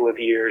in a couple of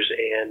years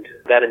and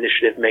that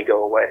initiative may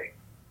go away.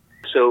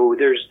 So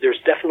there's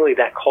definitely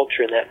that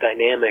culture and that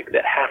dynamic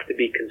that have to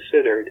be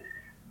considered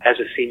as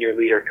a senior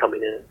leader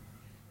coming in.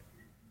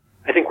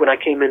 I think when I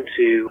came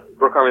into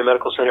Brooke Army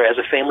Medical Center as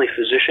a family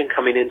physician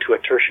coming into a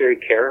tertiary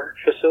care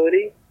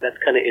facility, that's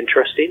kind of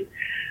interesting.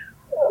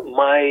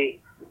 My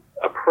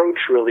approach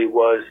really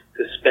was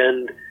to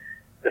spend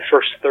the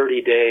first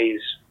 30 days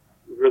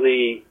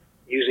really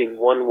using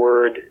one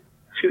word,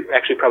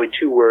 probably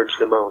 2 words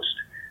the most.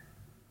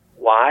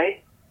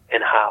 Why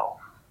and how.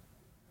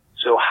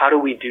 So how do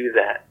we do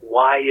that?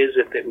 Why is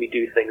it that we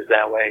do things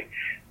that way?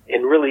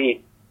 And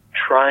really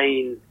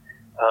trying,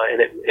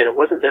 and it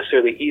wasn't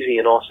necessarily easy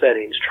in all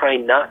settings,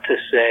 trying not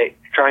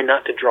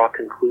to draw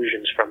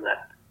conclusions from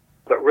that,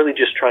 but really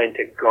just trying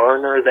to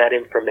garner that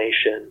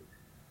information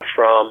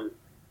from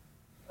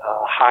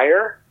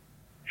higher,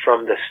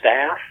 from the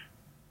staff,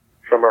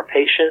 from our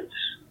patients,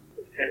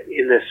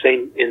 in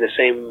the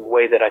same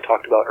way that I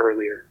talked about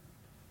earlier.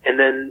 And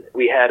then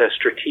we had a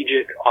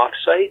strategic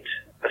offsite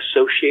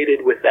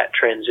associated with that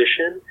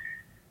transition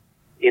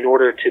in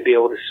order to be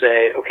able to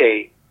say,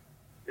 okay,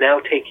 now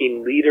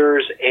taking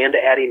leaders and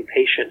adding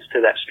patients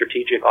to that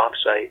strategic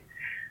offsite,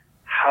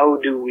 how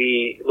do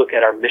we look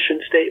at our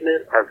mission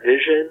statement, our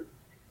vision,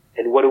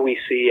 and what do we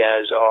see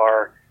as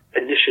our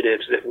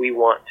initiatives that we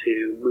want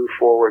to move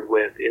forward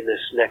with in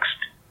this next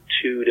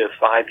 2 to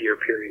 5 year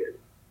period?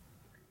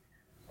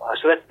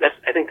 So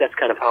I think that's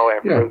kind of how I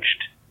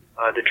approached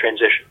the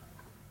transition.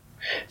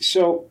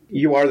 So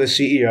you are the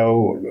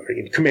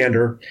CEO,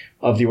 commander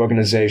of the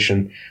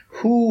organization.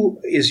 Who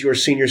is your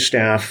senior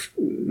staff,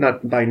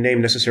 not by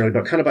name necessarily,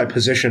 but kind of by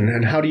position,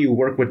 and how do you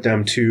work with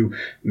them to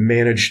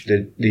manage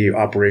the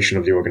operation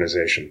of the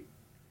organization?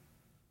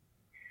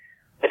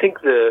 I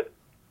think the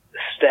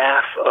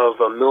staff of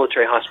a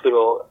military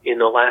hospital in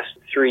the last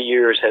 3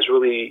 years has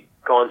really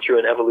gone through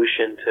an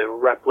evolution to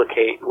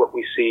replicate what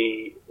we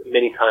see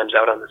many times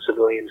out on the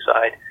civilian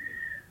side.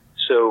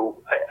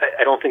 So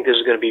I don't think this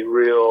is going to be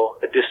real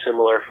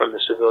dissimilar from the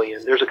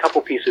civilian. There's a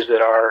couple pieces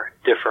that are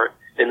different.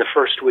 And the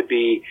first would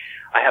be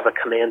I have a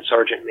command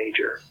sergeant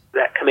major.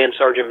 That command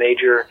sergeant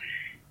major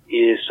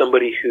is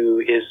somebody who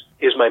is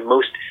my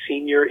most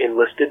senior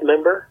enlisted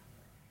member.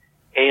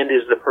 and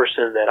is the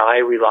person that I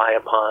rely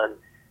upon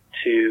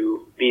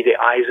to be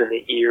the eyes and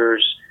the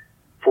ears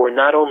for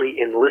not only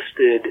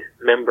enlisted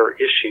member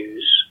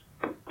issues,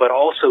 but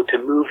also to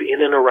move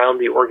in and around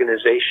the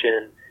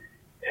organization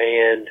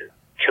and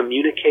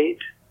communicate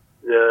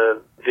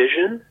the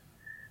vision,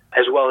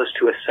 as well as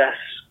to assess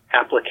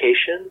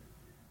application,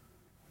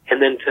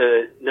 and then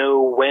to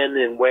know when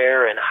and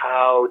where and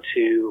how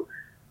to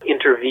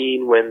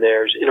intervene when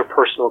there's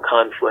interpersonal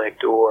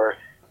conflict or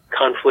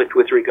conflict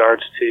with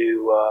regards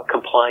to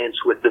compliance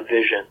with the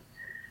vision.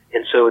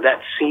 And so that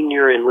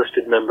senior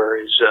enlisted member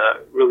is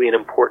really an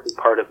important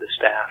part of the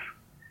staff.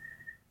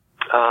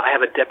 I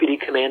have a deputy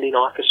commanding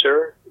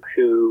officer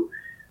who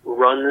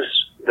runs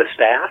the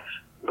staff,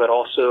 but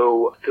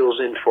also fills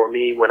in for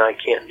me when I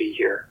can't be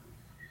here.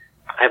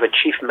 I have a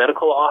chief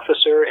medical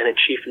officer and a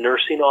chief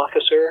nursing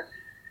officer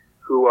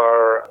who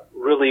are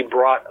really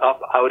brought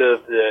up out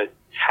of the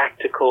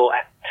tactical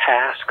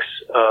tasks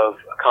of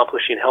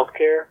accomplishing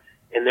healthcare,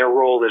 and their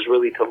role is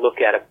really to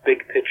look at a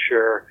big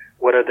picture.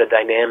 What are the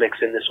dynamics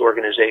in this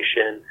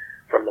organization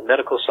from the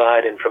medical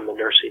side and from the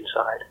nursing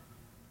side?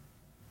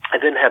 I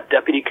then have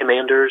deputy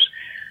commanders.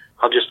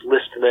 I'll just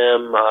list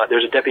them.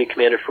 There's a deputy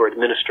commander for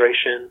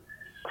administration,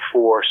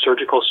 for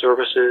surgical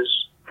services,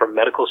 for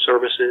medical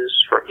services,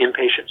 for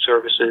inpatient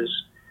services,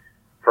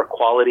 for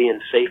quality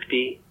and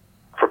safety,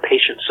 for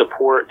patient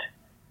support,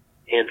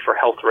 and for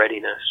health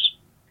readiness.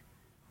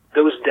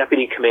 Those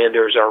deputy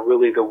commanders are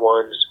really the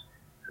ones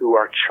who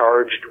are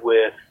charged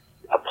with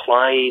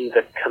applying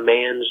the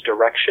command's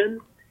direction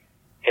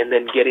and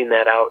then getting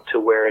that out to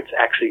where it's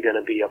actually going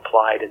to be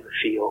applied in the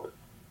field.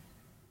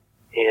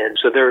 And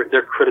so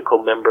they're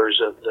critical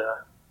members of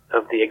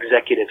the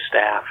executive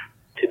staff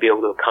to be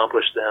able to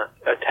accomplish the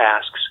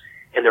tasks.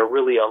 And they're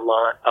really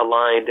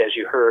aligned, as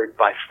you heard,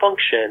 by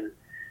function,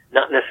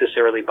 not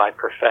necessarily by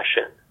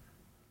profession.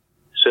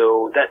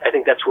 So I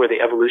think that's where the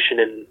evolution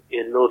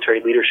in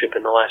military leadership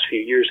in the last few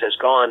years has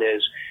gone,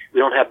 is we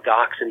don't have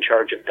docs in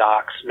charge of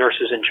docs,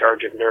 nurses in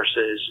charge of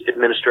nurses,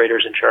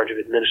 administrators in charge of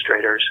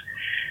administrators.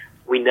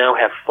 We now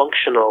have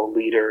functional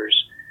leaders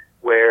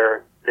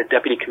where the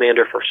deputy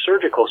commander for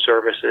surgical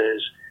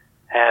services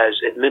has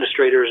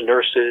administrators,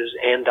 nurses,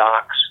 and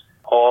docs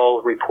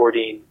all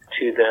reporting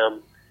to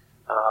them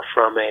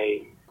from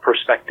a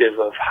perspective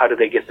of how do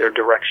they get their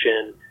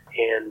direction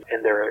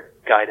and their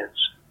guidance.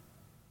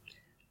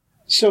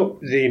 So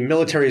the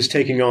military is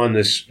taking on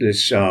this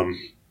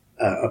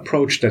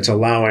approach that's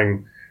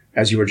allowing,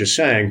 as you were just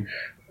saying,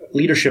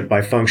 leadership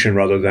by function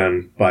rather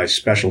than by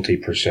specialty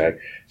per se.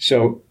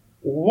 So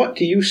what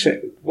do you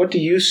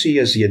see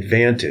as the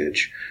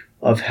advantage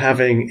of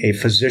having a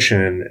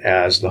physician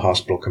as the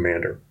hospital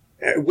commander,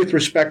 with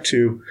respect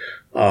to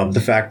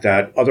the fact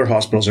that other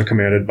hospitals are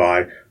commanded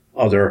by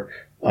other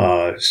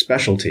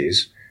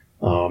specialties,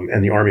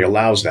 and the Army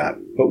allows that?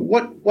 But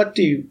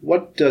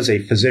what does a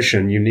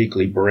physician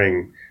uniquely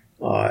bring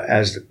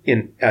as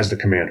the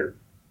commander?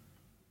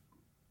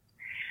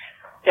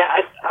 Yeah,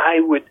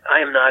 I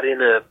am not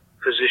in a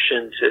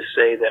position to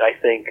say that I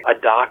think a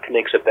doc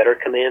makes a better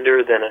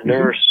commander than a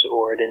nurse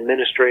or an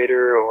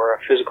administrator or a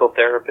physical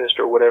therapist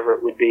or whatever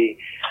it would be.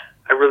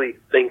 I really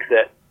think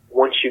that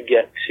once you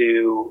get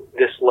to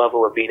this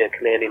level of being a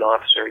commanding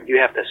officer, you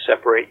have to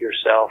separate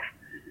yourself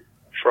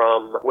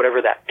from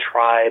whatever that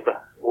tribe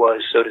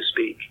was, so to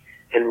speak,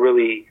 and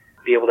really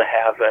be able to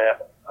have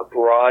a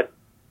broad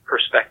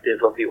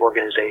perspective of the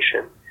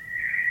organization.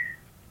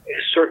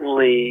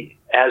 Certainly,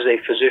 as a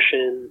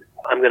physician,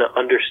 I'm going to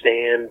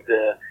understand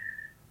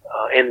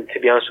and to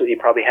be honest with you,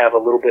 probably have a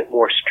little bit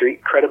more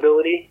street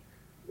credibility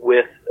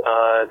with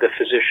the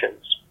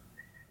physicians.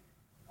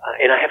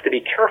 And I have to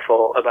be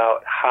careful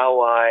about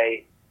how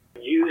I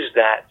use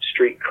that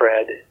street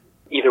cred,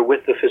 either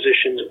with the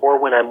physicians or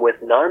when I'm with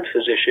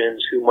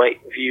non-physicians who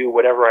might view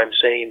whatever I'm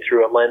saying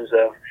through a lens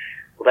of,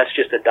 well, that's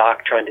just a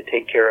doc trying to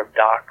take care of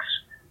docs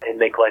and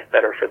make life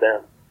better for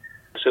them.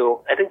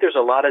 So I think there's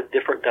a lot of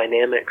different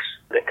dynamics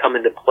that come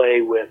into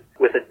play with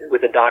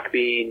a doc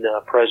being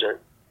present.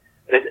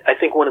 I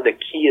think one of the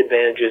key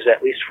advantages,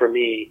 at least for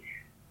me,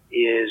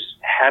 is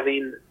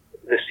having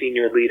the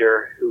senior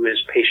leader who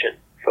is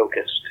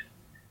patient-focused.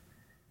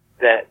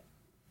 That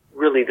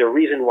really the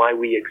reason why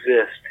we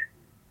exist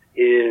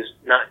is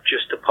not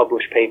just to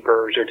publish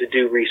papers or to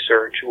do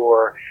research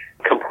or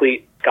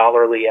complete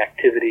scholarly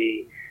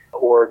activity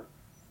or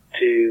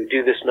to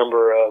do this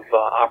number of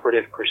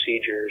operative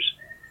procedures.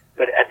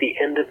 But at the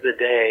end of the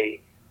day,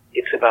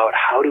 it's about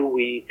how do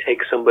we take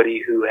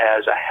somebody who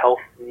has a health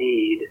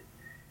need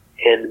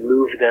and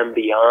move them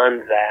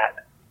beyond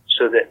that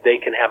so that they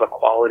can have a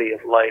quality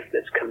of life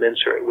that's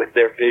commensurate with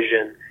their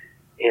vision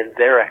and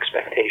their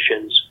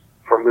expectations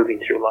for moving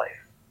through life.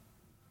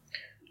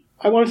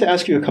 I wanted to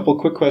ask you a couple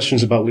of quick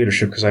questions about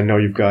leadership because I know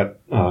you've got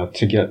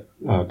to get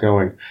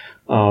going.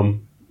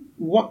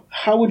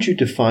 How would you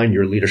define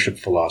your leadership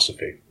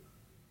philosophy?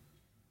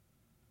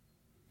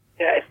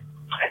 Yeah,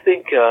 I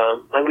think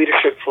my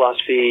leadership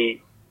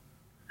philosophy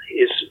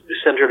is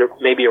centered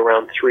maybe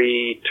around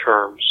three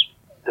terms.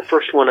 The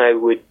first one I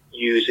would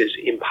use is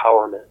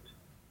empowerment.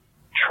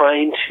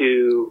 trying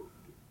to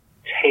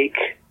take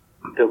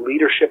the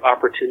leadership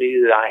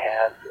opportunity that I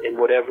have and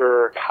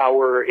whatever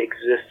power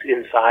exists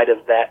inside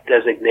of that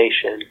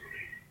designation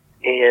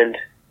and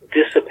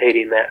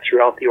dissipating that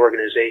throughout the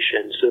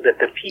organization so that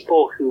the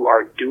people who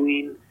are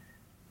doing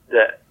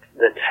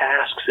the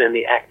tasks and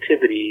the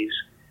activities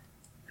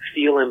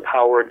feel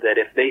empowered that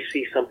if they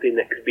see something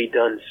that could be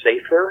done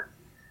safer,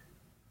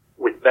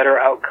 with better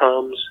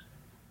outcomes,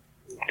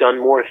 done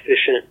more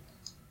efficient,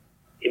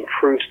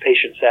 improves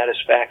patient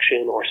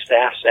satisfaction or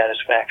staff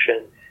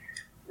satisfaction,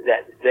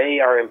 that they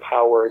are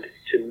empowered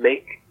to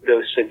make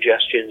those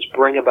suggestions,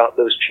 bring about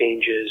those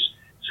changes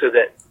so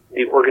that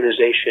the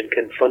organization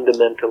can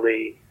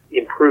fundamentally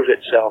improve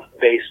itself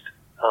based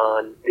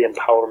on the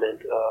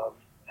empowerment of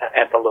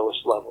at the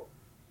lowest level.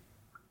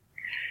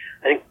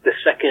 I think the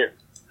second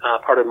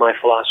part of my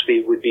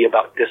philosophy would be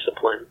about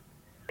discipline.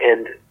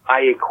 And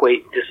I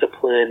equate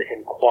discipline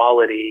and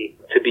quality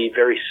to be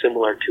very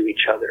similar to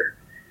each other.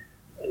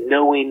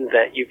 Knowing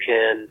that you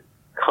can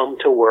come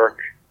to work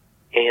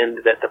and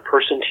that the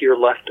person to your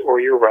left or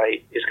your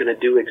right is going to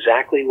do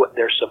exactly what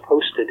they're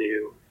supposed to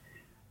do,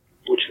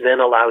 which then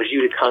allows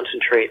you to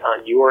concentrate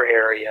on your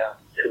area,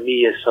 to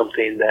me is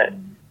something that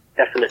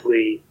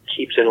definitely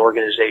keeps an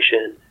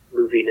organization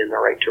moving in the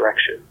right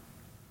direction.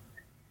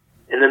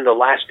 And then the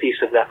last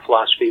piece of that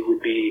philosophy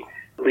would be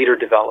leader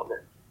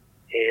development.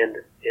 And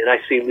I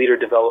see leader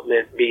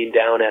development being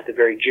down at the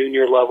very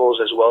junior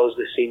levels as well as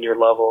the senior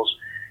levels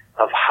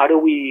of how do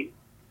we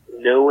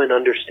know and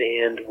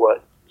understand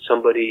what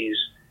somebody's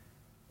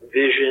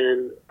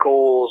vision,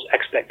 goals,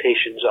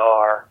 expectations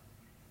are,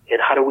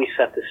 and how do we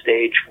set the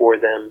stage for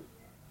them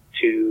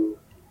to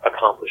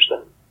accomplish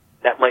them.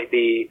 That might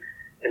be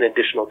an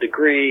additional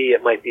degree,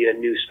 it might be a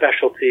new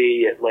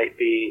specialty, it might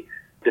be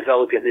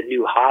developing a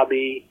new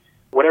hobby.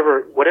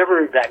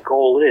 Whatever that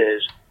goal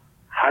is,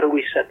 how do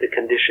we set the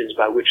conditions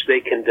by which they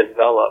can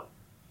develop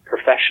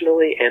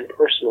professionally and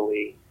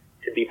personally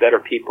to be better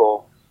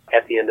people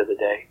at the end of the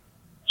day?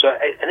 So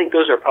I think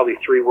those are probably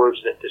three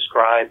words that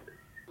describe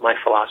my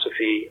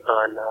philosophy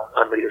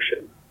on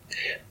leadership.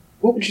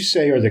 What would you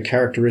say are the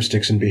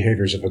characteristics and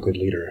behaviors of a good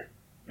leader,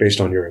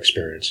 based on your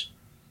experience?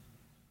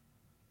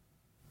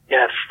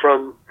 Yeah,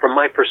 from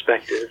my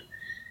perspective,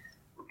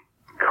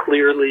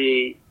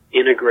 clearly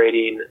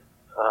integrating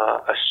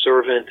a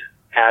servant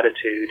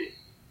attitude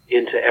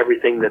into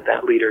everything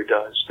that leader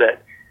does.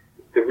 That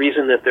the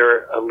reason that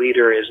they're a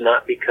leader is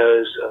not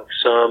because of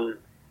some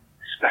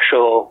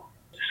special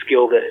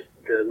skill that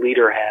the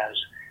leader has,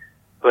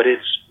 but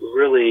it's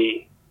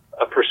really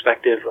a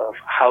perspective of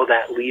how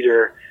that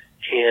leader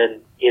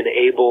can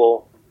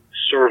enable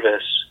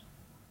service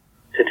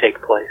to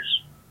take place.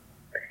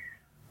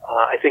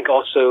 I think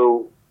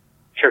also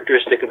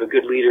characteristic of a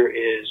good leader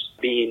is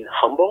being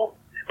humble.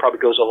 It probably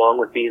goes along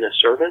with being a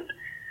servant.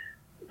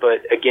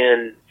 But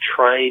again,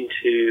 trying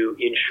to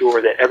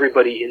ensure that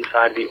everybody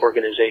inside the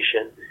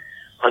organization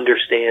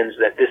understands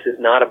that this is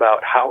not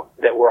about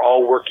that we're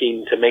all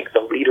working to make the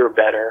leader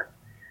better,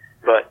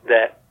 but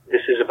that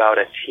this is about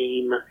a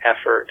team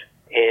effort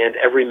and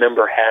every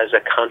member has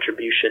a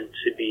contribution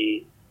to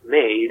be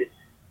made.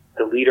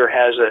 The leader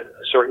has a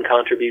certain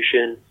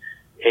contribution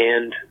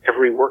and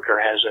every worker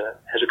has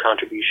a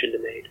contribution to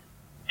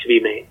be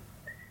made.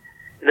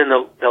 And then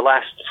the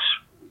last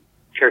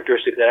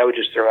characteristic that I would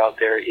just throw out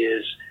there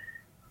is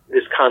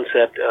this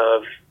concept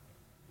of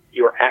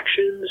your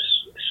actions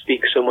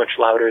speak so much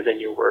louder than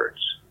your words.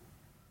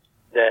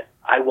 That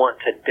I want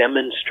to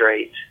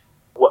demonstrate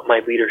what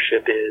my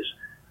leadership is.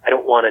 I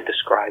don't want to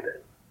describe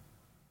it.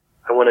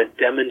 I want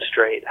to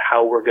demonstrate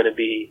how we're going to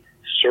be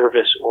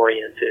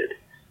service-oriented.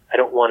 I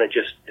don't want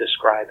to just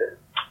describe it.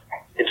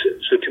 And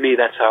so to me,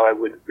 that's how I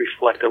would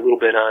reflect a little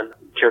bit on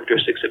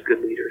characteristics of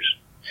good leaders.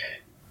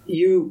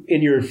 You,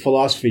 in your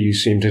philosophy, you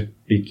seem to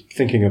be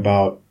thinking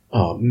about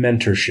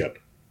mentorship.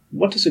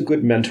 What does a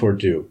good mentor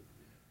do?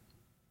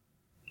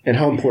 And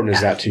how important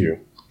is that to you?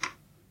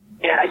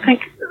 Yeah, I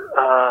think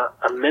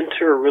a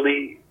mentor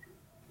really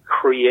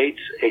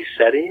creates a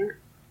setting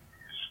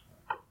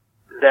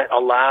that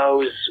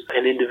allows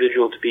an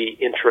individual to be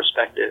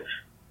introspective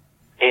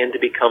and to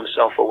become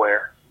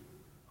self-aware.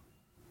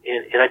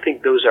 And I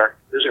think those are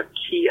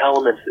key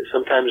elements that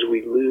sometimes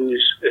we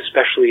lose,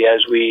 especially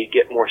as we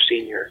get more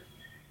senior.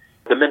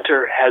 The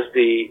mentor has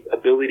the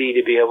ability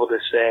to be able to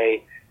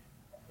say,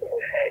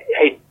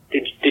 hey,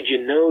 did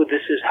you know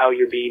this is how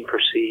you're being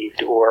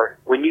perceived? Or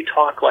when you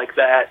talk like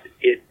that,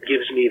 it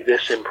gives me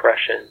this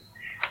impression.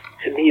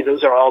 To me,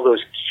 those are all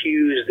those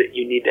cues that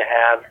you need to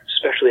have,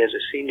 especially as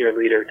a senior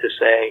leader, to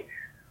say,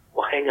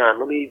 well, hang on,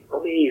 let me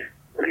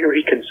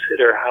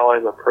reconsider how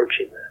I'm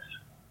approaching this.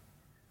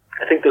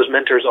 I think those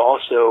mentors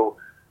also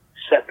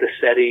set the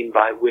setting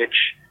by which,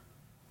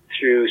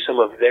 through some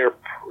of their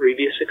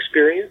previous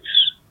experience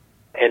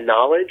and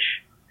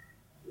knowledge,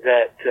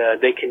 that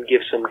they can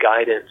give some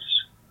guidance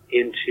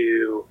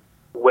into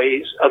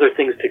ways, other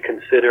things to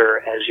consider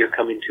as you're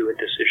coming to a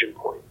decision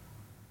point.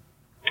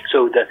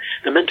 So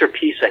the mentor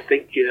piece, I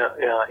think,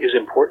 is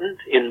important.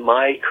 In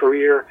my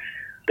career,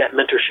 that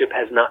mentorship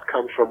has not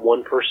come from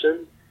one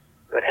person,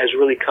 but has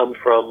really come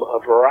from a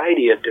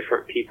variety of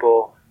different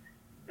people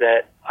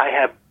that I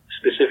have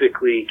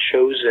specifically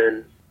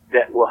chosen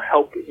that will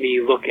help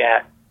me look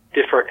at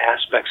different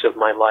aspects of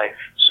my life.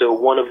 So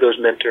one of those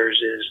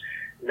mentors is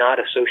not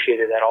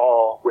associated at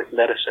all with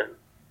medicine.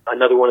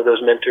 Another one of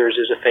those mentors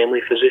is a family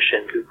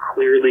physician who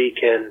clearly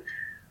can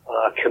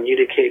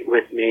communicate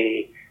with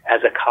me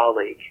as a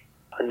colleague.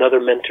 Another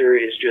mentor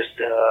is just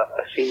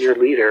a senior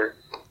leader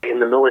in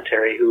the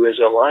military who is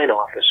a line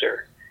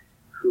officer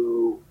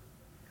who,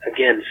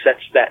 again,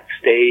 sets that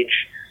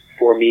stage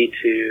for me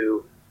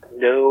to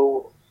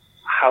know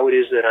how it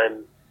is that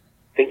I'm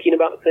thinking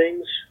about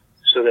things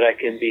so that I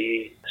can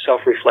be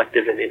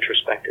self-reflective and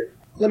introspective.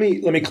 Let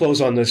me close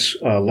on this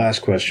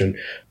last question.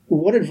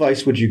 What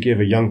advice would you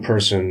give a young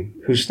person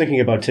who's thinking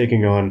about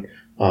taking on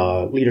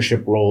a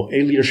leadership role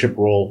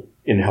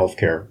in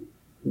healthcare?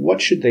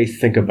 What should they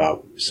think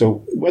about?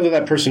 So whether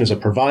that person is a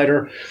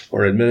provider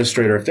or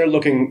administrator, if they're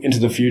looking into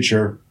the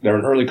future, they're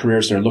in early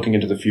careers, they're looking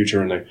into the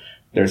future, and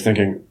they're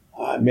thinking,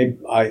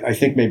 I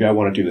think maybe I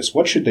want to do this.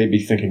 What should they be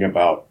thinking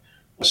about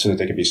so that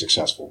they can be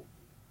successful?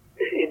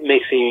 It may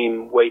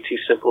seem way too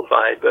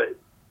simplified, but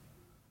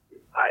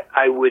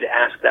I would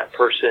ask that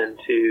person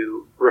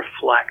to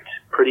reflect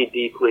pretty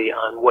deeply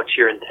on what's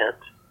your intent.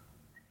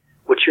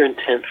 What's your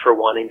intent for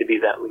wanting to be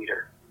that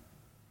leader?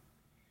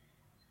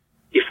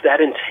 If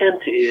that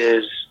intent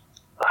is,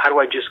 how do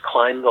I just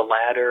climb the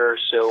ladder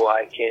so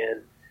I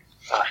can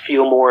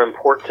feel more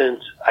important,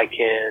 I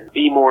can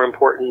be more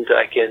important,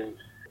 I can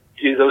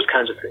do those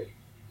kinds of things,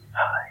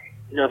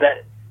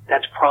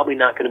 that's probably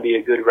not going to be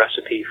a good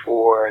recipe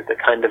for the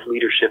kind of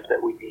leadership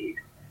that we need.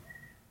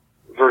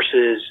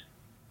 Versus,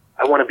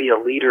 I want to be a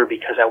leader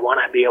because I want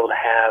to be able to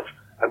have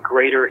a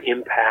greater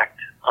impact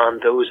on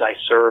those I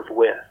serve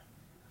with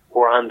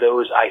or on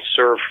those I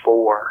serve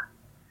for.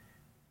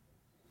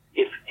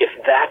 If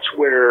that's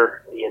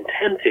where the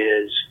intent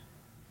is,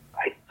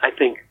 I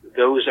think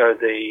those are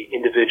the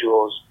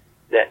individuals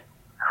that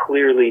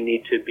clearly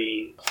need to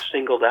be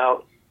singled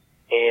out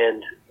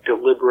and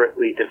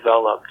deliberately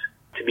developed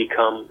to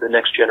become the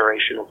next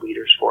generation of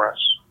leaders for us.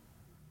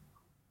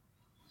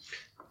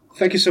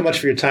 Thank you so much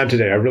for your time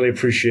today. I really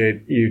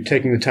appreciate you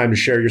taking the time to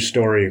share your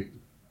story.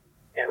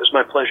 Yeah, it was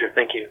my pleasure.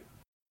 Thank you.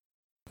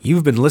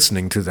 You've been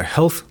listening to the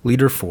Health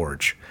Leader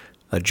Forge,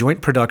 a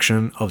joint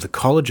production of the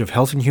College of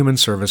Health and Human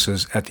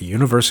Services at the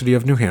University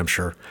of New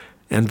Hampshire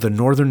and the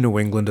Northern New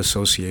England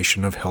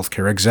Association of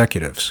Healthcare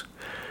Executives.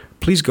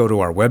 Please go to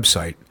our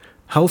website,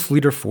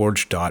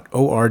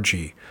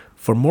 healthleaderforge.org,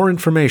 for more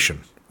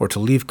information or to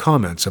leave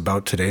comments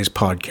about today's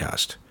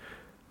podcast.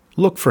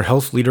 Look for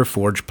Health Leader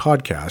Forge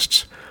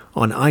podcasts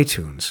on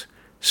iTunes,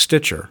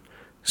 Stitcher,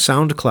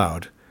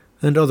 SoundCloud,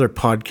 and other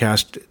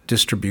podcast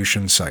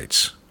distribution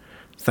sites.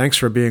 Thanks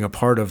for being a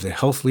part of the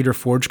Health Leader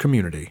Forge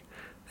community,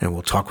 and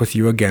we'll talk with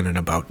you again in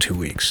about 2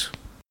 weeks.